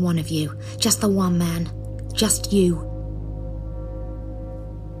just the one of you, just the one man, just you.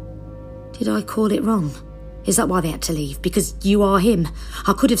 Did I call it wrong? Is that why they had to leave? Because you are him?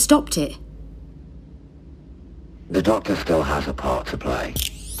 I could have stopped it. The Doctor still has a part to play.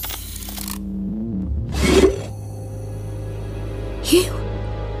 You?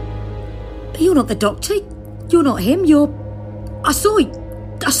 But you're not the Doctor. You're not him. You're... I saw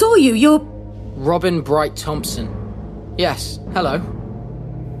you. You're... Robin Bright Thompson. Yes, hello.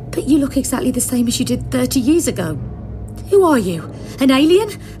 But you look exactly the same as you did 30 years ago. Who are you? An alien?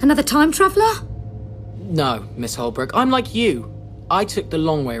 Another time traveller? No, Miss Holbrook. I'm like you. I took the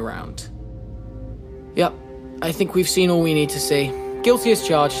long way round. Yep, I think we've seen all we need to see. Guilty as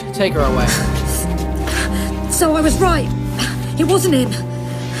charged. Take her away. So I was right. It wasn't him.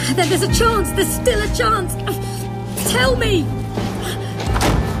 Then there's a chance. There's still a chance. Tell me.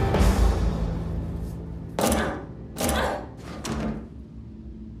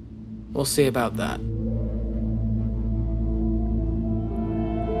 We'll see about that.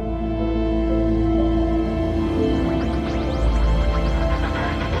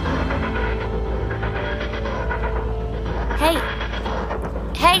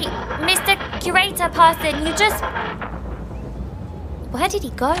 Hey, Mr. Curator person, you just... Where did he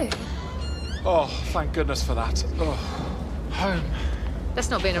go? Oh, thank goodness for that. Oh, home. Let's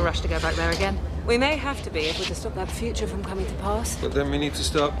not be in a rush to go back there again. We may have to be if we're to stop that future from coming to pass. But then we need to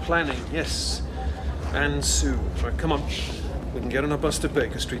start planning, yes. And soon. Right, come on. We can get on a bus to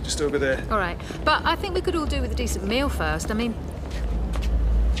Baker Street, just over there. All right. But I think we could all do with a decent meal first. I mean...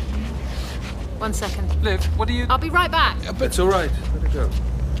 1 second. Liv, what are you... I'll be right back. But it's all right. Let it go.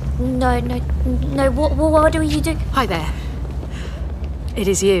 No, what do you do? Hi there. It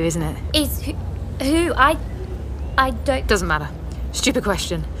is you, isn't it? Is who? I don't... Doesn't matter. Stupid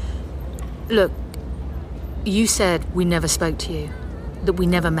question. Look, you said we never spoke to you. That we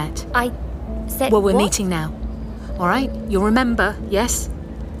never met. I said Well, we're what? meeting now. All right? You'll remember, yes?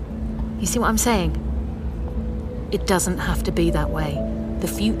 You see what I'm saying? It doesn't have to be that way. The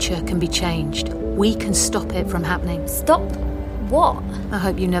future can be changed. We can stop it from happening. Stop what? I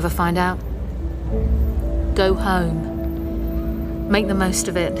hope you never find out. Go home. Make the most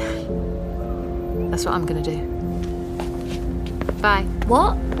of it. That's what I'm gonna do. Bye.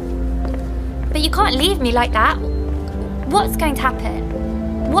 What? But you can't leave me like that. What's going to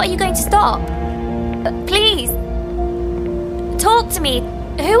happen? What are you going to stop? Please. Talk to me.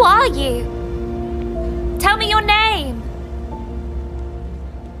 Who are you? Tell me your name.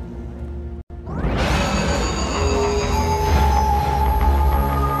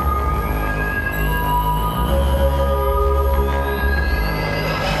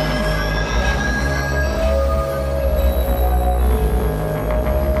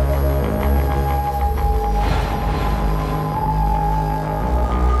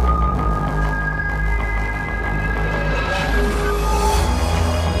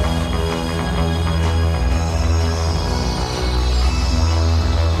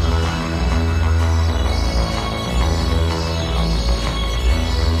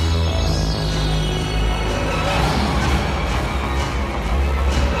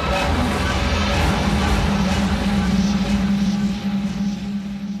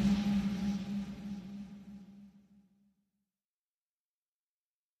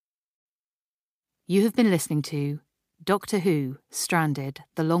 You have been listening to Doctor Who, Stranded,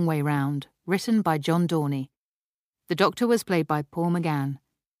 The Long Way Round, written by John Dorney. The Doctor was played by Paul McGann,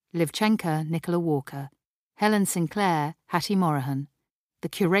 Livchenka, Nicola Walker, Helen Sinclair, Hattie Morahan, the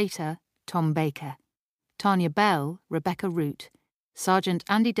Curator, Tom Baker, Tanya Bell, Rebecca Root, Sergeant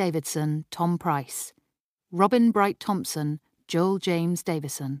Andy Davidson, Tom Price, Robin Bright Thompson, Joel James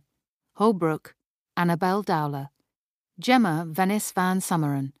Davison, Holbrook, Annabelle Dowler, Gemma Venice Van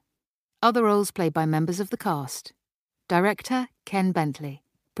Summeren. Other roles played by members of the cast. Director, Ken Bentley.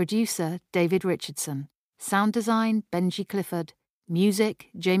 Producer, David Richardson. Sound design, Benji Clifford. Music,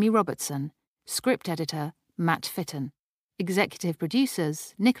 Jamie Robertson. Script editor, Matt Fitton. Executive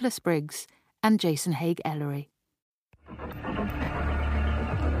producers, Nicholas Briggs and Jason Haig-Ellery.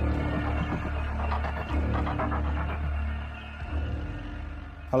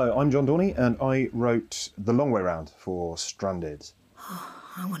 Hello, I'm John Dorney, and I wrote The Long Way Round for Stranded.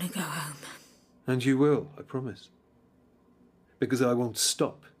 I want to go home. And you will, I promise. Because I won't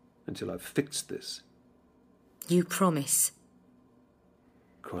stop until I've fixed this. You promise?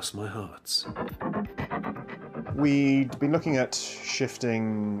 Cross my hearts. We'd been looking at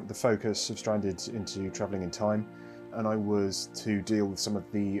shifting the focus of Stranded into travelling in time, and I was to deal with some of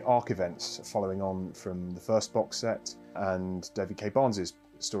the arc events following on from the first box set and David K. Barnes's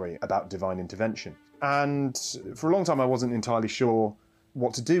story about divine intervention. And for a long time I wasn't entirely sure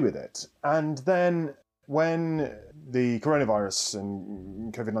what to do with it. And then when the coronavirus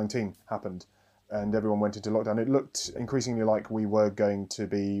and COVID-19 happened and everyone went into lockdown, it looked increasingly like we were going to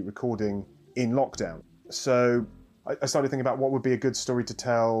be recording in lockdown. So I started thinking about what would be a good story to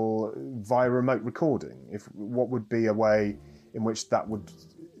tell via remote recording, what would be a way in which that would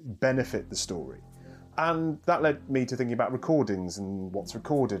benefit the story. And that led me to thinking about recordings and what's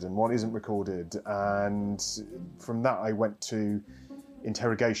recorded and what isn't recorded. And from that I went to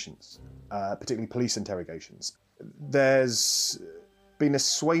interrogations, particularly police interrogations. There's been a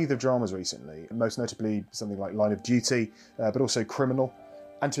swathe of dramas recently, most notably something like Line of Duty, but also Criminal,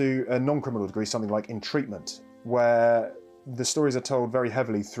 and to a non-criminal degree something like In Treatment, where the stories are told very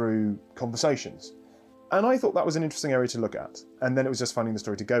heavily through conversations. And I thought that was an interesting area to look at, and then it was just finding the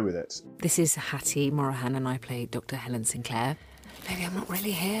story to go with it. This is Hattie Morahan and I play Dr. Helen Sinclair. Maybe I'm not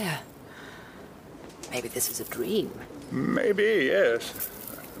really here. Maybe this is a dream. Maybe, yes.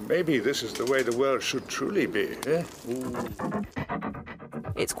 Maybe this is the way the world should truly be, eh?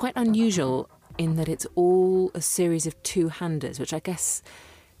 It's quite unusual in that it's all a series of two-handers, which I guess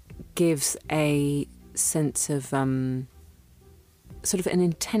gives a sense of sort of an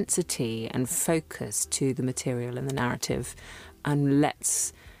intensity and focus to the material and the narrative, and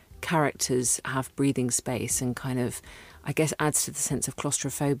lets characters have breathing space and kind of, I guess, adds to the sense of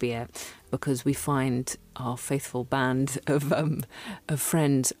claustrophobia, because we find our faithful band of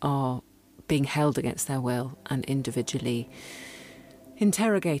friends are being held against their will and individually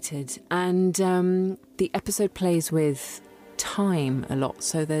interrogated. And the episode plays with time a lot,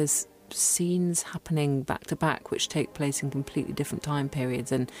 so there's scenes happening back to back which take place in completely different time periods,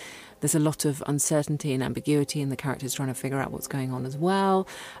 and there's a lot of uncertainty and ambiguity, and the characters trying to figure out what's going on as well.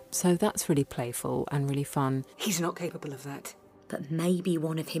 So that's really playful and really fun. He's not capable of that. But maybe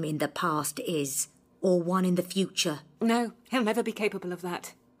one of him in the past is, or one in the future. No, he'll never be capable of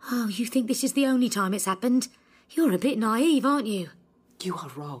that. Oh, you think this is the only time it's happened? You're a bit naive, aren't you? You are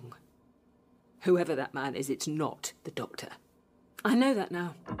wrong. Whoever that man is, it's not the Doctor. I know that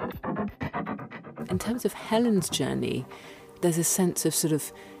now. In terms of Helen's journey, there's a sense of sort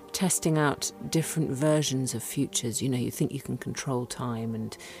of testing out different versions of futures. You know, you think you can control time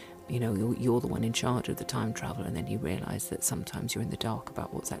and, you know, you're the one in charge of the time travel, and then you realise that sometimes you're in the dark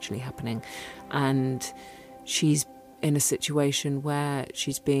about what's actually happening. And she's in a situation where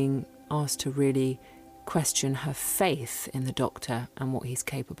she's being asked to really question her faith in the Doctor and what he's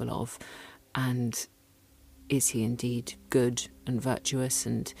capable of. And is he indeed good and virtuous,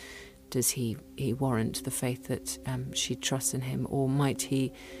 and does he warrant the faith that she trusts in him, or might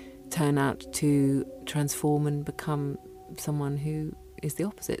he turn out to transform and become someone who is the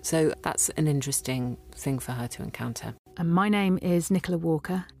opposite? So that's an interesting thing for her to encounter. And my name is Nicola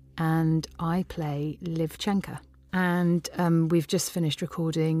Walker, and I play Livchenka. And we've just finished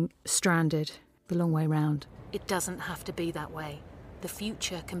recording Stranded, The Long Way Round. It doesn't have to be that way. The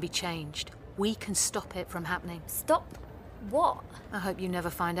future can be changed. We can stop it from happening. Stop what? I hope you never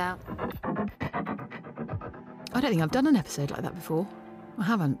find out. I don't think I've done an episode like that before. I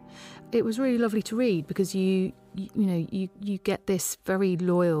haven't. It was really lovely to read because you get this very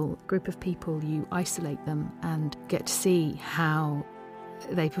loyal group of people. You isolate them and get to see how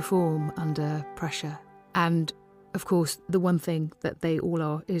they perform under pressure. And Of course, the one thing that they all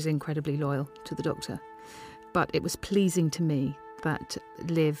are is incredibly loyal to the Doctor. But it was pleasing to me that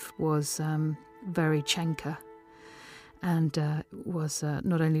Liv was very Chenka and was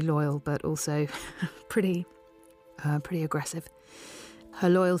not only loyal but also pretty aggressive. Her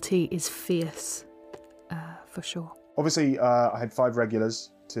loyalty is fierce, for sure. Obviously, I had 5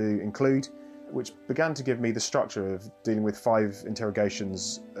 regulars to include, which began to give me the structure of dealing with 5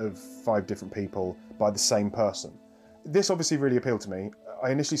 interrogations of 5 different people by the same person. This obviously really appealed to me. I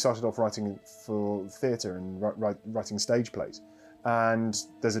initially started off writing for theatre and writing stage plays. And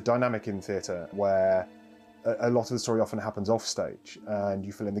there's a dynamic in theatre where a lot of the story often happens off stage and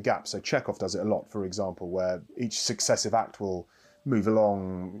you fill in the gaps. So Chekhov does it a lot, for example, where each successive act will move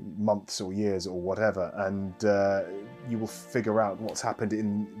along months or years or whatever, and you will figure out what's happened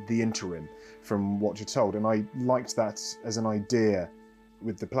in the interim from what you're told. And I liked that as an idea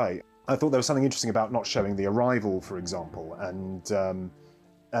with the play. I thought there was something interesting about not showing the arrival, for example,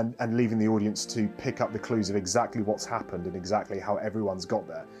 and leaving the audience to pick up the clues of exactly what's happened and exactly how everyone's got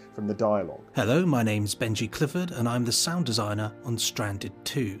there from the dialogue. Hello, my name's Benji Clifford and I'm the sound designer on Stranded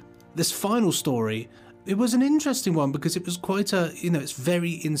 2. This final story, it was an interesting one because it was quite it's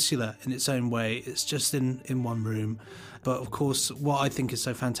very insular in its own way. It's just in one room. But of course, what I think is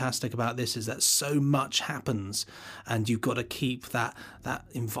so fantastic about this is that so much happens and you've got to keep that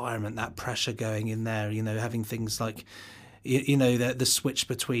environment, that pressure going in there, having things like, the switch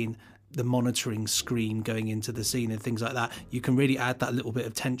between the monitoring screen going into the scene and things like that. You can really add that little bit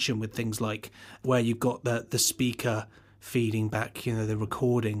of tension with things like where you've got the speaker feeding back, the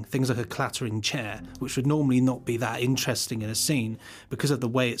recording, things like a clattering chair, which would normally not be that interesting in a scene because of the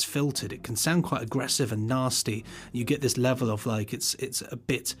way it's filtered. It can sound quite aggressive and nasty. You get this level of like it's a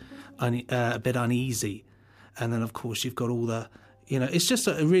bit uneasy, and then of course you've got all the. It's just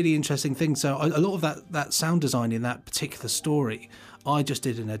a really interesting thing. So a lot of that sound design in that particular story, I just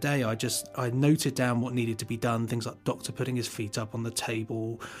did in a day. I noted down what needed to be done, things like Doctor putting his feet up on the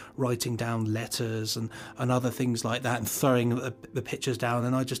table, writing down letters and other things like that, and throwing the pictures down.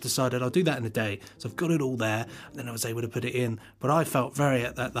 And I just decided I'll do that in a day. So I've got it all there, and then I was able to put it in. But I felt very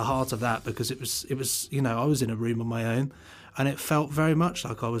at the heart of that because it was I was in a room on my own, and it felt very much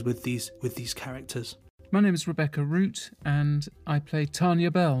like I was with these characters. My name is Rebecca Root, and I play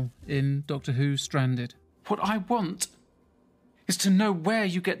Tanya Bell in Doctor Who Stranded. What I want is to know where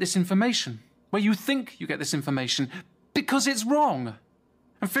you get this information, where you think you get this information, because it's wrong.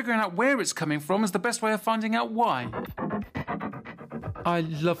 And figuring out where it's coming from is the best way of finding out why. I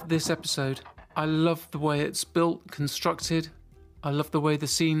love this episode. I love the way it's built, constructed. I love the way the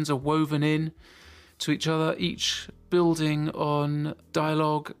scenes are woven in to each other, each building on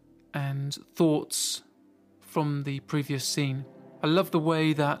dialogue and thoughts from the previous scene. I love the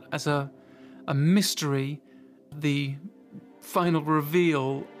way that as a mystery, the final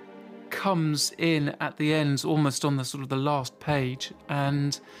reveal comes in at the end, almost on the sort of the last page.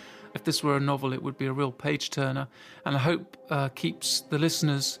 And if this were a novel, it would be a real page turner. And I hope keeps the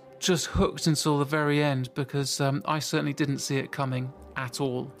listeners just hooked until the very end, because I certainly didn't see it coming at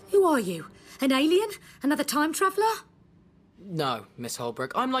all. Who are you? An alien? Another time traveller? No, Miss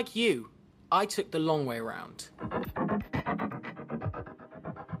Holbrook, I'm like you. I took the long way round.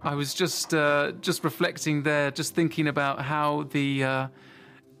 I was just reflecting there, just thinking about how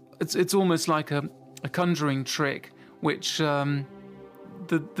it's almost like a conjuring trick, which the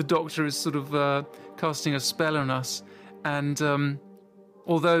Doctor is sort of casting a spell on us, and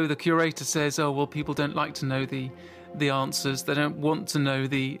although the curator says, "Oh well, people don't like to know the answers; they don't want to know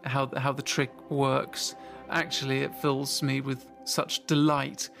how the trick works." Actually, it fills me with such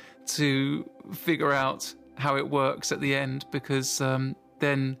delight to figure out how it works at the end, because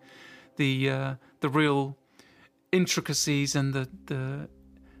then the real intricacies and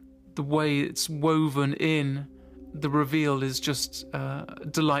the way it's woven in the reveal is just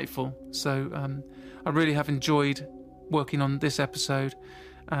delightful. So I really have enjoyed working on this episode,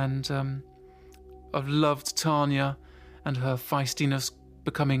 and I've loved Tanya and her feistiness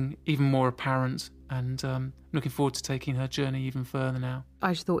becoming even more apparent, and looking forward to taking her journey even further now.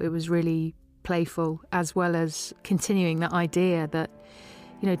 I just thought it was really playful, as well as continuing that idea that,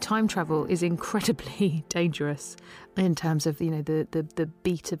 time travel is incredibly dangerous in terms of, the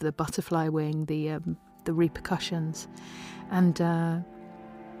beat of the butterfly wing, the repercussions. And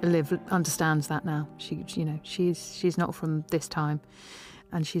Liv understands that now. She's not from this time,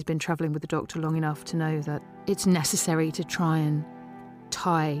 and she's been travelling with the Doctor long enough to know that it's necessary to try and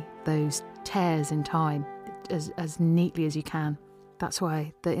tie those tears in time as neatly as you can. That's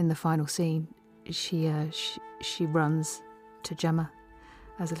why in the final scene she runs to Gemma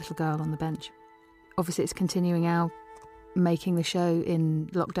as a little girl on the bench. obviously it's continuing our making the show in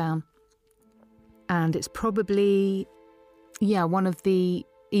lockdown. And it's probably, one of the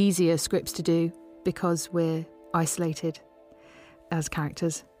easier scripts to do because we're isolated as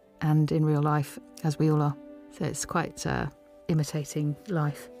characters and in real life, as we all are. So it's quite imitating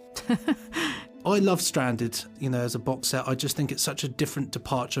life. I love Stranded, as a box set. I just think it's such a different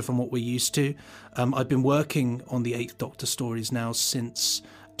departure from what we're used to. I've been working on the 8th Doctor stories now since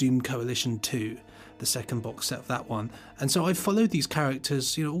Doom Coalition 2, the second box set of that one. And so I've followed these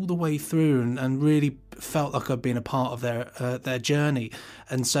characters, all the way through and really felt like I've been a part of their journey.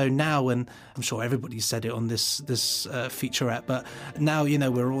 And so now, and I'm sure everybody's said it on this featurette, but now,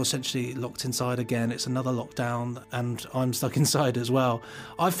 we're all essentially locked inside again. It's another lockdown and I'm stuck inside as well.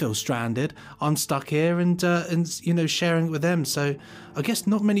 I feel stranded. I'm stuck here and sharing it with them. So I guess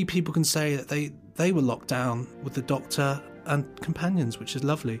not many people can say that they were locked down with the Doctor and companions, which is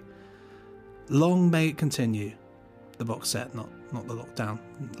lovely. Long may it continue. The box set, not the lockdown.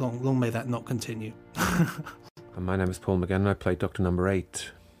 Long may that not continue. My name is Paul McGann and I play Doctor Number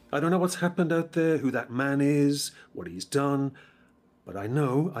 8. I don't know what's happened out there, who that man is, what he's done, but I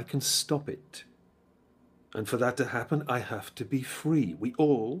know I can stop it. And for that to happen, I have to be free. We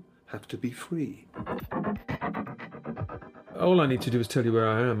all have to be free. All I need to do is tell you where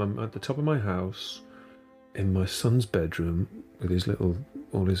I am. I'm at the top of my house, in my son's bedroom, with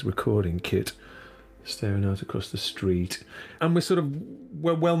all his recording kit, staring out across the street. And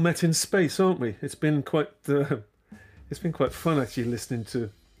we're well met in space, aren't we? It's been quite fun actually listening to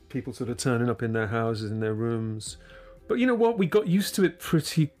people sort of turning up in their houses, in their rooms. But you know what? We got used to it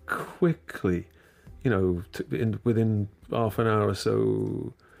pretty quickly. Within half an hour or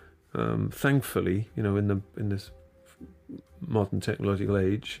so. Thankfully, in this modern technological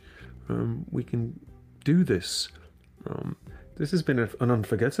age, we can do this. This has been an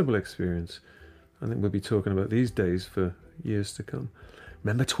unforgettable experience. I think we'll be talking about these days for years to come.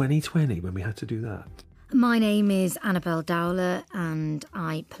 Remember 2020 when we had to do that? My name is Annabelle Dowler and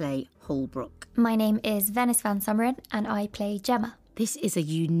I play Holbrook. My name is Venice Van Summeren and I play Gemma. This is a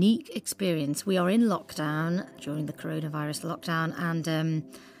unique experience. We are in lockdown during the coronavirus lockdown and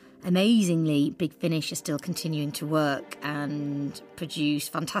amazingly, Big Finish is still continuing to work and produce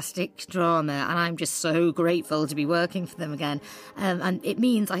fantastic drama, and I'm just so grateful to be working for them again. And it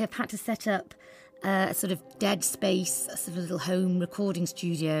means I have had to set up a sort of dead space, a sort of little home recording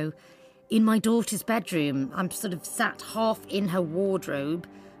studio in my daughter's bedroom. I'm sort of sat half in her wardrobe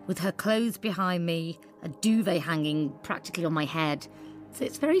with her clothes behind me, a duvet hanging practically on my head. So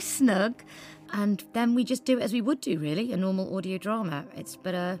it's very snug. And then we just do it as we would do, really, a normal audio drama.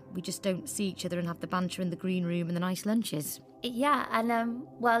 But we just don't see each other and have the banter in the green room and the nice lunches. Yeah, and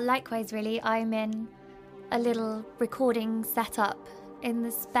likewise, really, I'm in a little recording setup in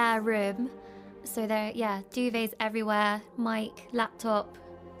the spare room. So there, duvets everywhere, mic, laptop,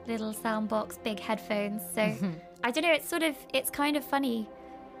 little sound box, big headphones. So I don't know, it's kind of funny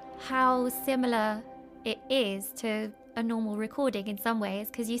how similar it is to a normal recording in some ways,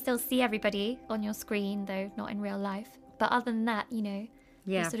 because you still see everybody on your screen, though not in real life. But other than that,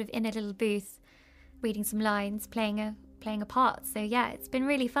 you're sort of in a little booth, reading some lines, playing a part. So yeah, it's been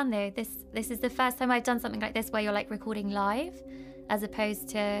really fun though. This is the first time I've done something like this where you're like recording live, as opposed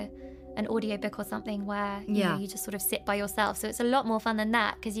to an audiobook or something where you just sort of sit by yourself. So it's a lot more fun than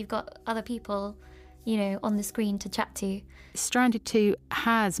that because you've got other people, on the screen to chat to. Stranded 2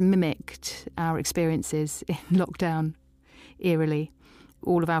 has mimicked our experiences in lockdown eerily.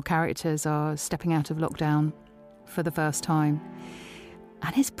 All of our characters are stepping out of lockdown for the first time.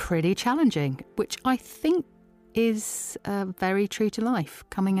 And it's pretty challenging, which I think is very true to life.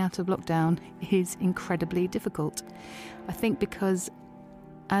 Coming out of lockdown is incredibly difficult. I think because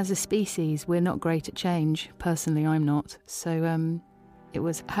as a species, we're not great at change. Personally, I'm not. So it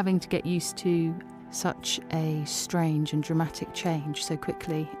was having to get used to such a strange and dramatic change so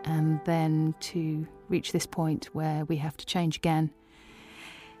quickly, and then to reach this point where we have to change again.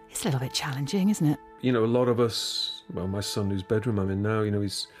 It's a little bit challenging, isn't it? A lot of us, well, my son whose bedroom I'm in now, he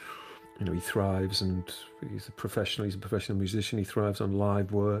thrives and he's a professional musician, he thrives on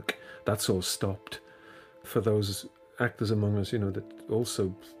live work. That's all stopped. For those actors among us, that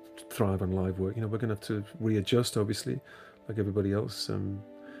also thrive on live work, we're going to have to readjust, obviously, like everybody else. And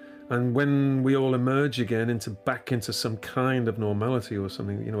when we all emerge again back into some kind of normality or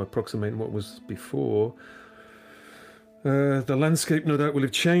something, approximating what was before, the landscape no doubt will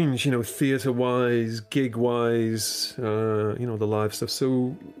have changed, theatre-wise, gig-wise, the live stuff.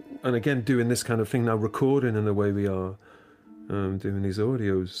 So, and again, doing this kind of thing now, recording in the way we are, doing these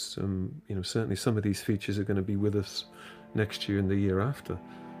audios, certainly some of these features are going to be with us next year and the year after.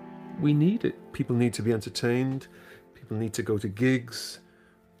 We need it. People need to be entertained. People need to go to gigs.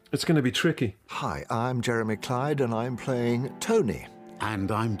 It's going to be tricky. Hi, I'm Jeremy Clyde, and I'm playing Tony.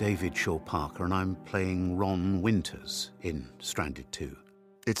 And I'm David Shaw Parker, and I'm playing Ron Winters in Stranded 2.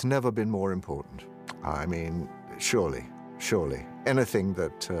 It's never been more important. I mean, surely. Anything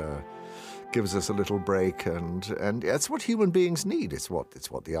that gives us a little break, and that's what human beings need. It's what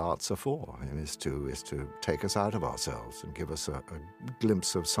the arts are for, is to take us out of ourselves and give us a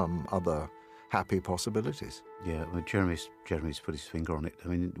glimpse of some other happy possibilities. Yeah, well, Jeremy's put his finger on it. I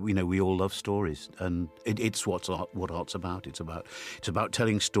mean, we all love stories, and it's what art's about. It's about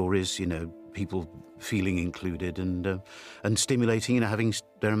telling stories. People feeling included and stimulating. Having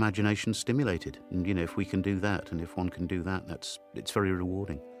their imagination stimulated. And if we can do that, and if one can do that, it's very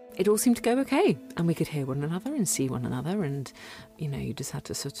rewarding. It all seemed to go okay, and we could hear one another and see one another, and you just had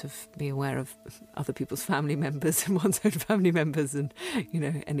to sort of be aware of other people's family members and one's own family members, and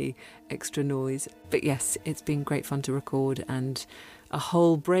any extra noise. But yes, it's been great fun to record, and a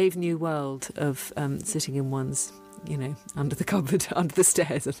whole brave new world of sitting in one's under the cupboard, under the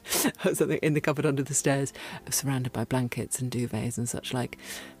stairs, and something in the cupboard under the stairs, surrounded by blankets and duvets and such like,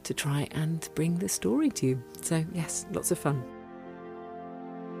 to try and bring the story to you. So yes, lots of fun.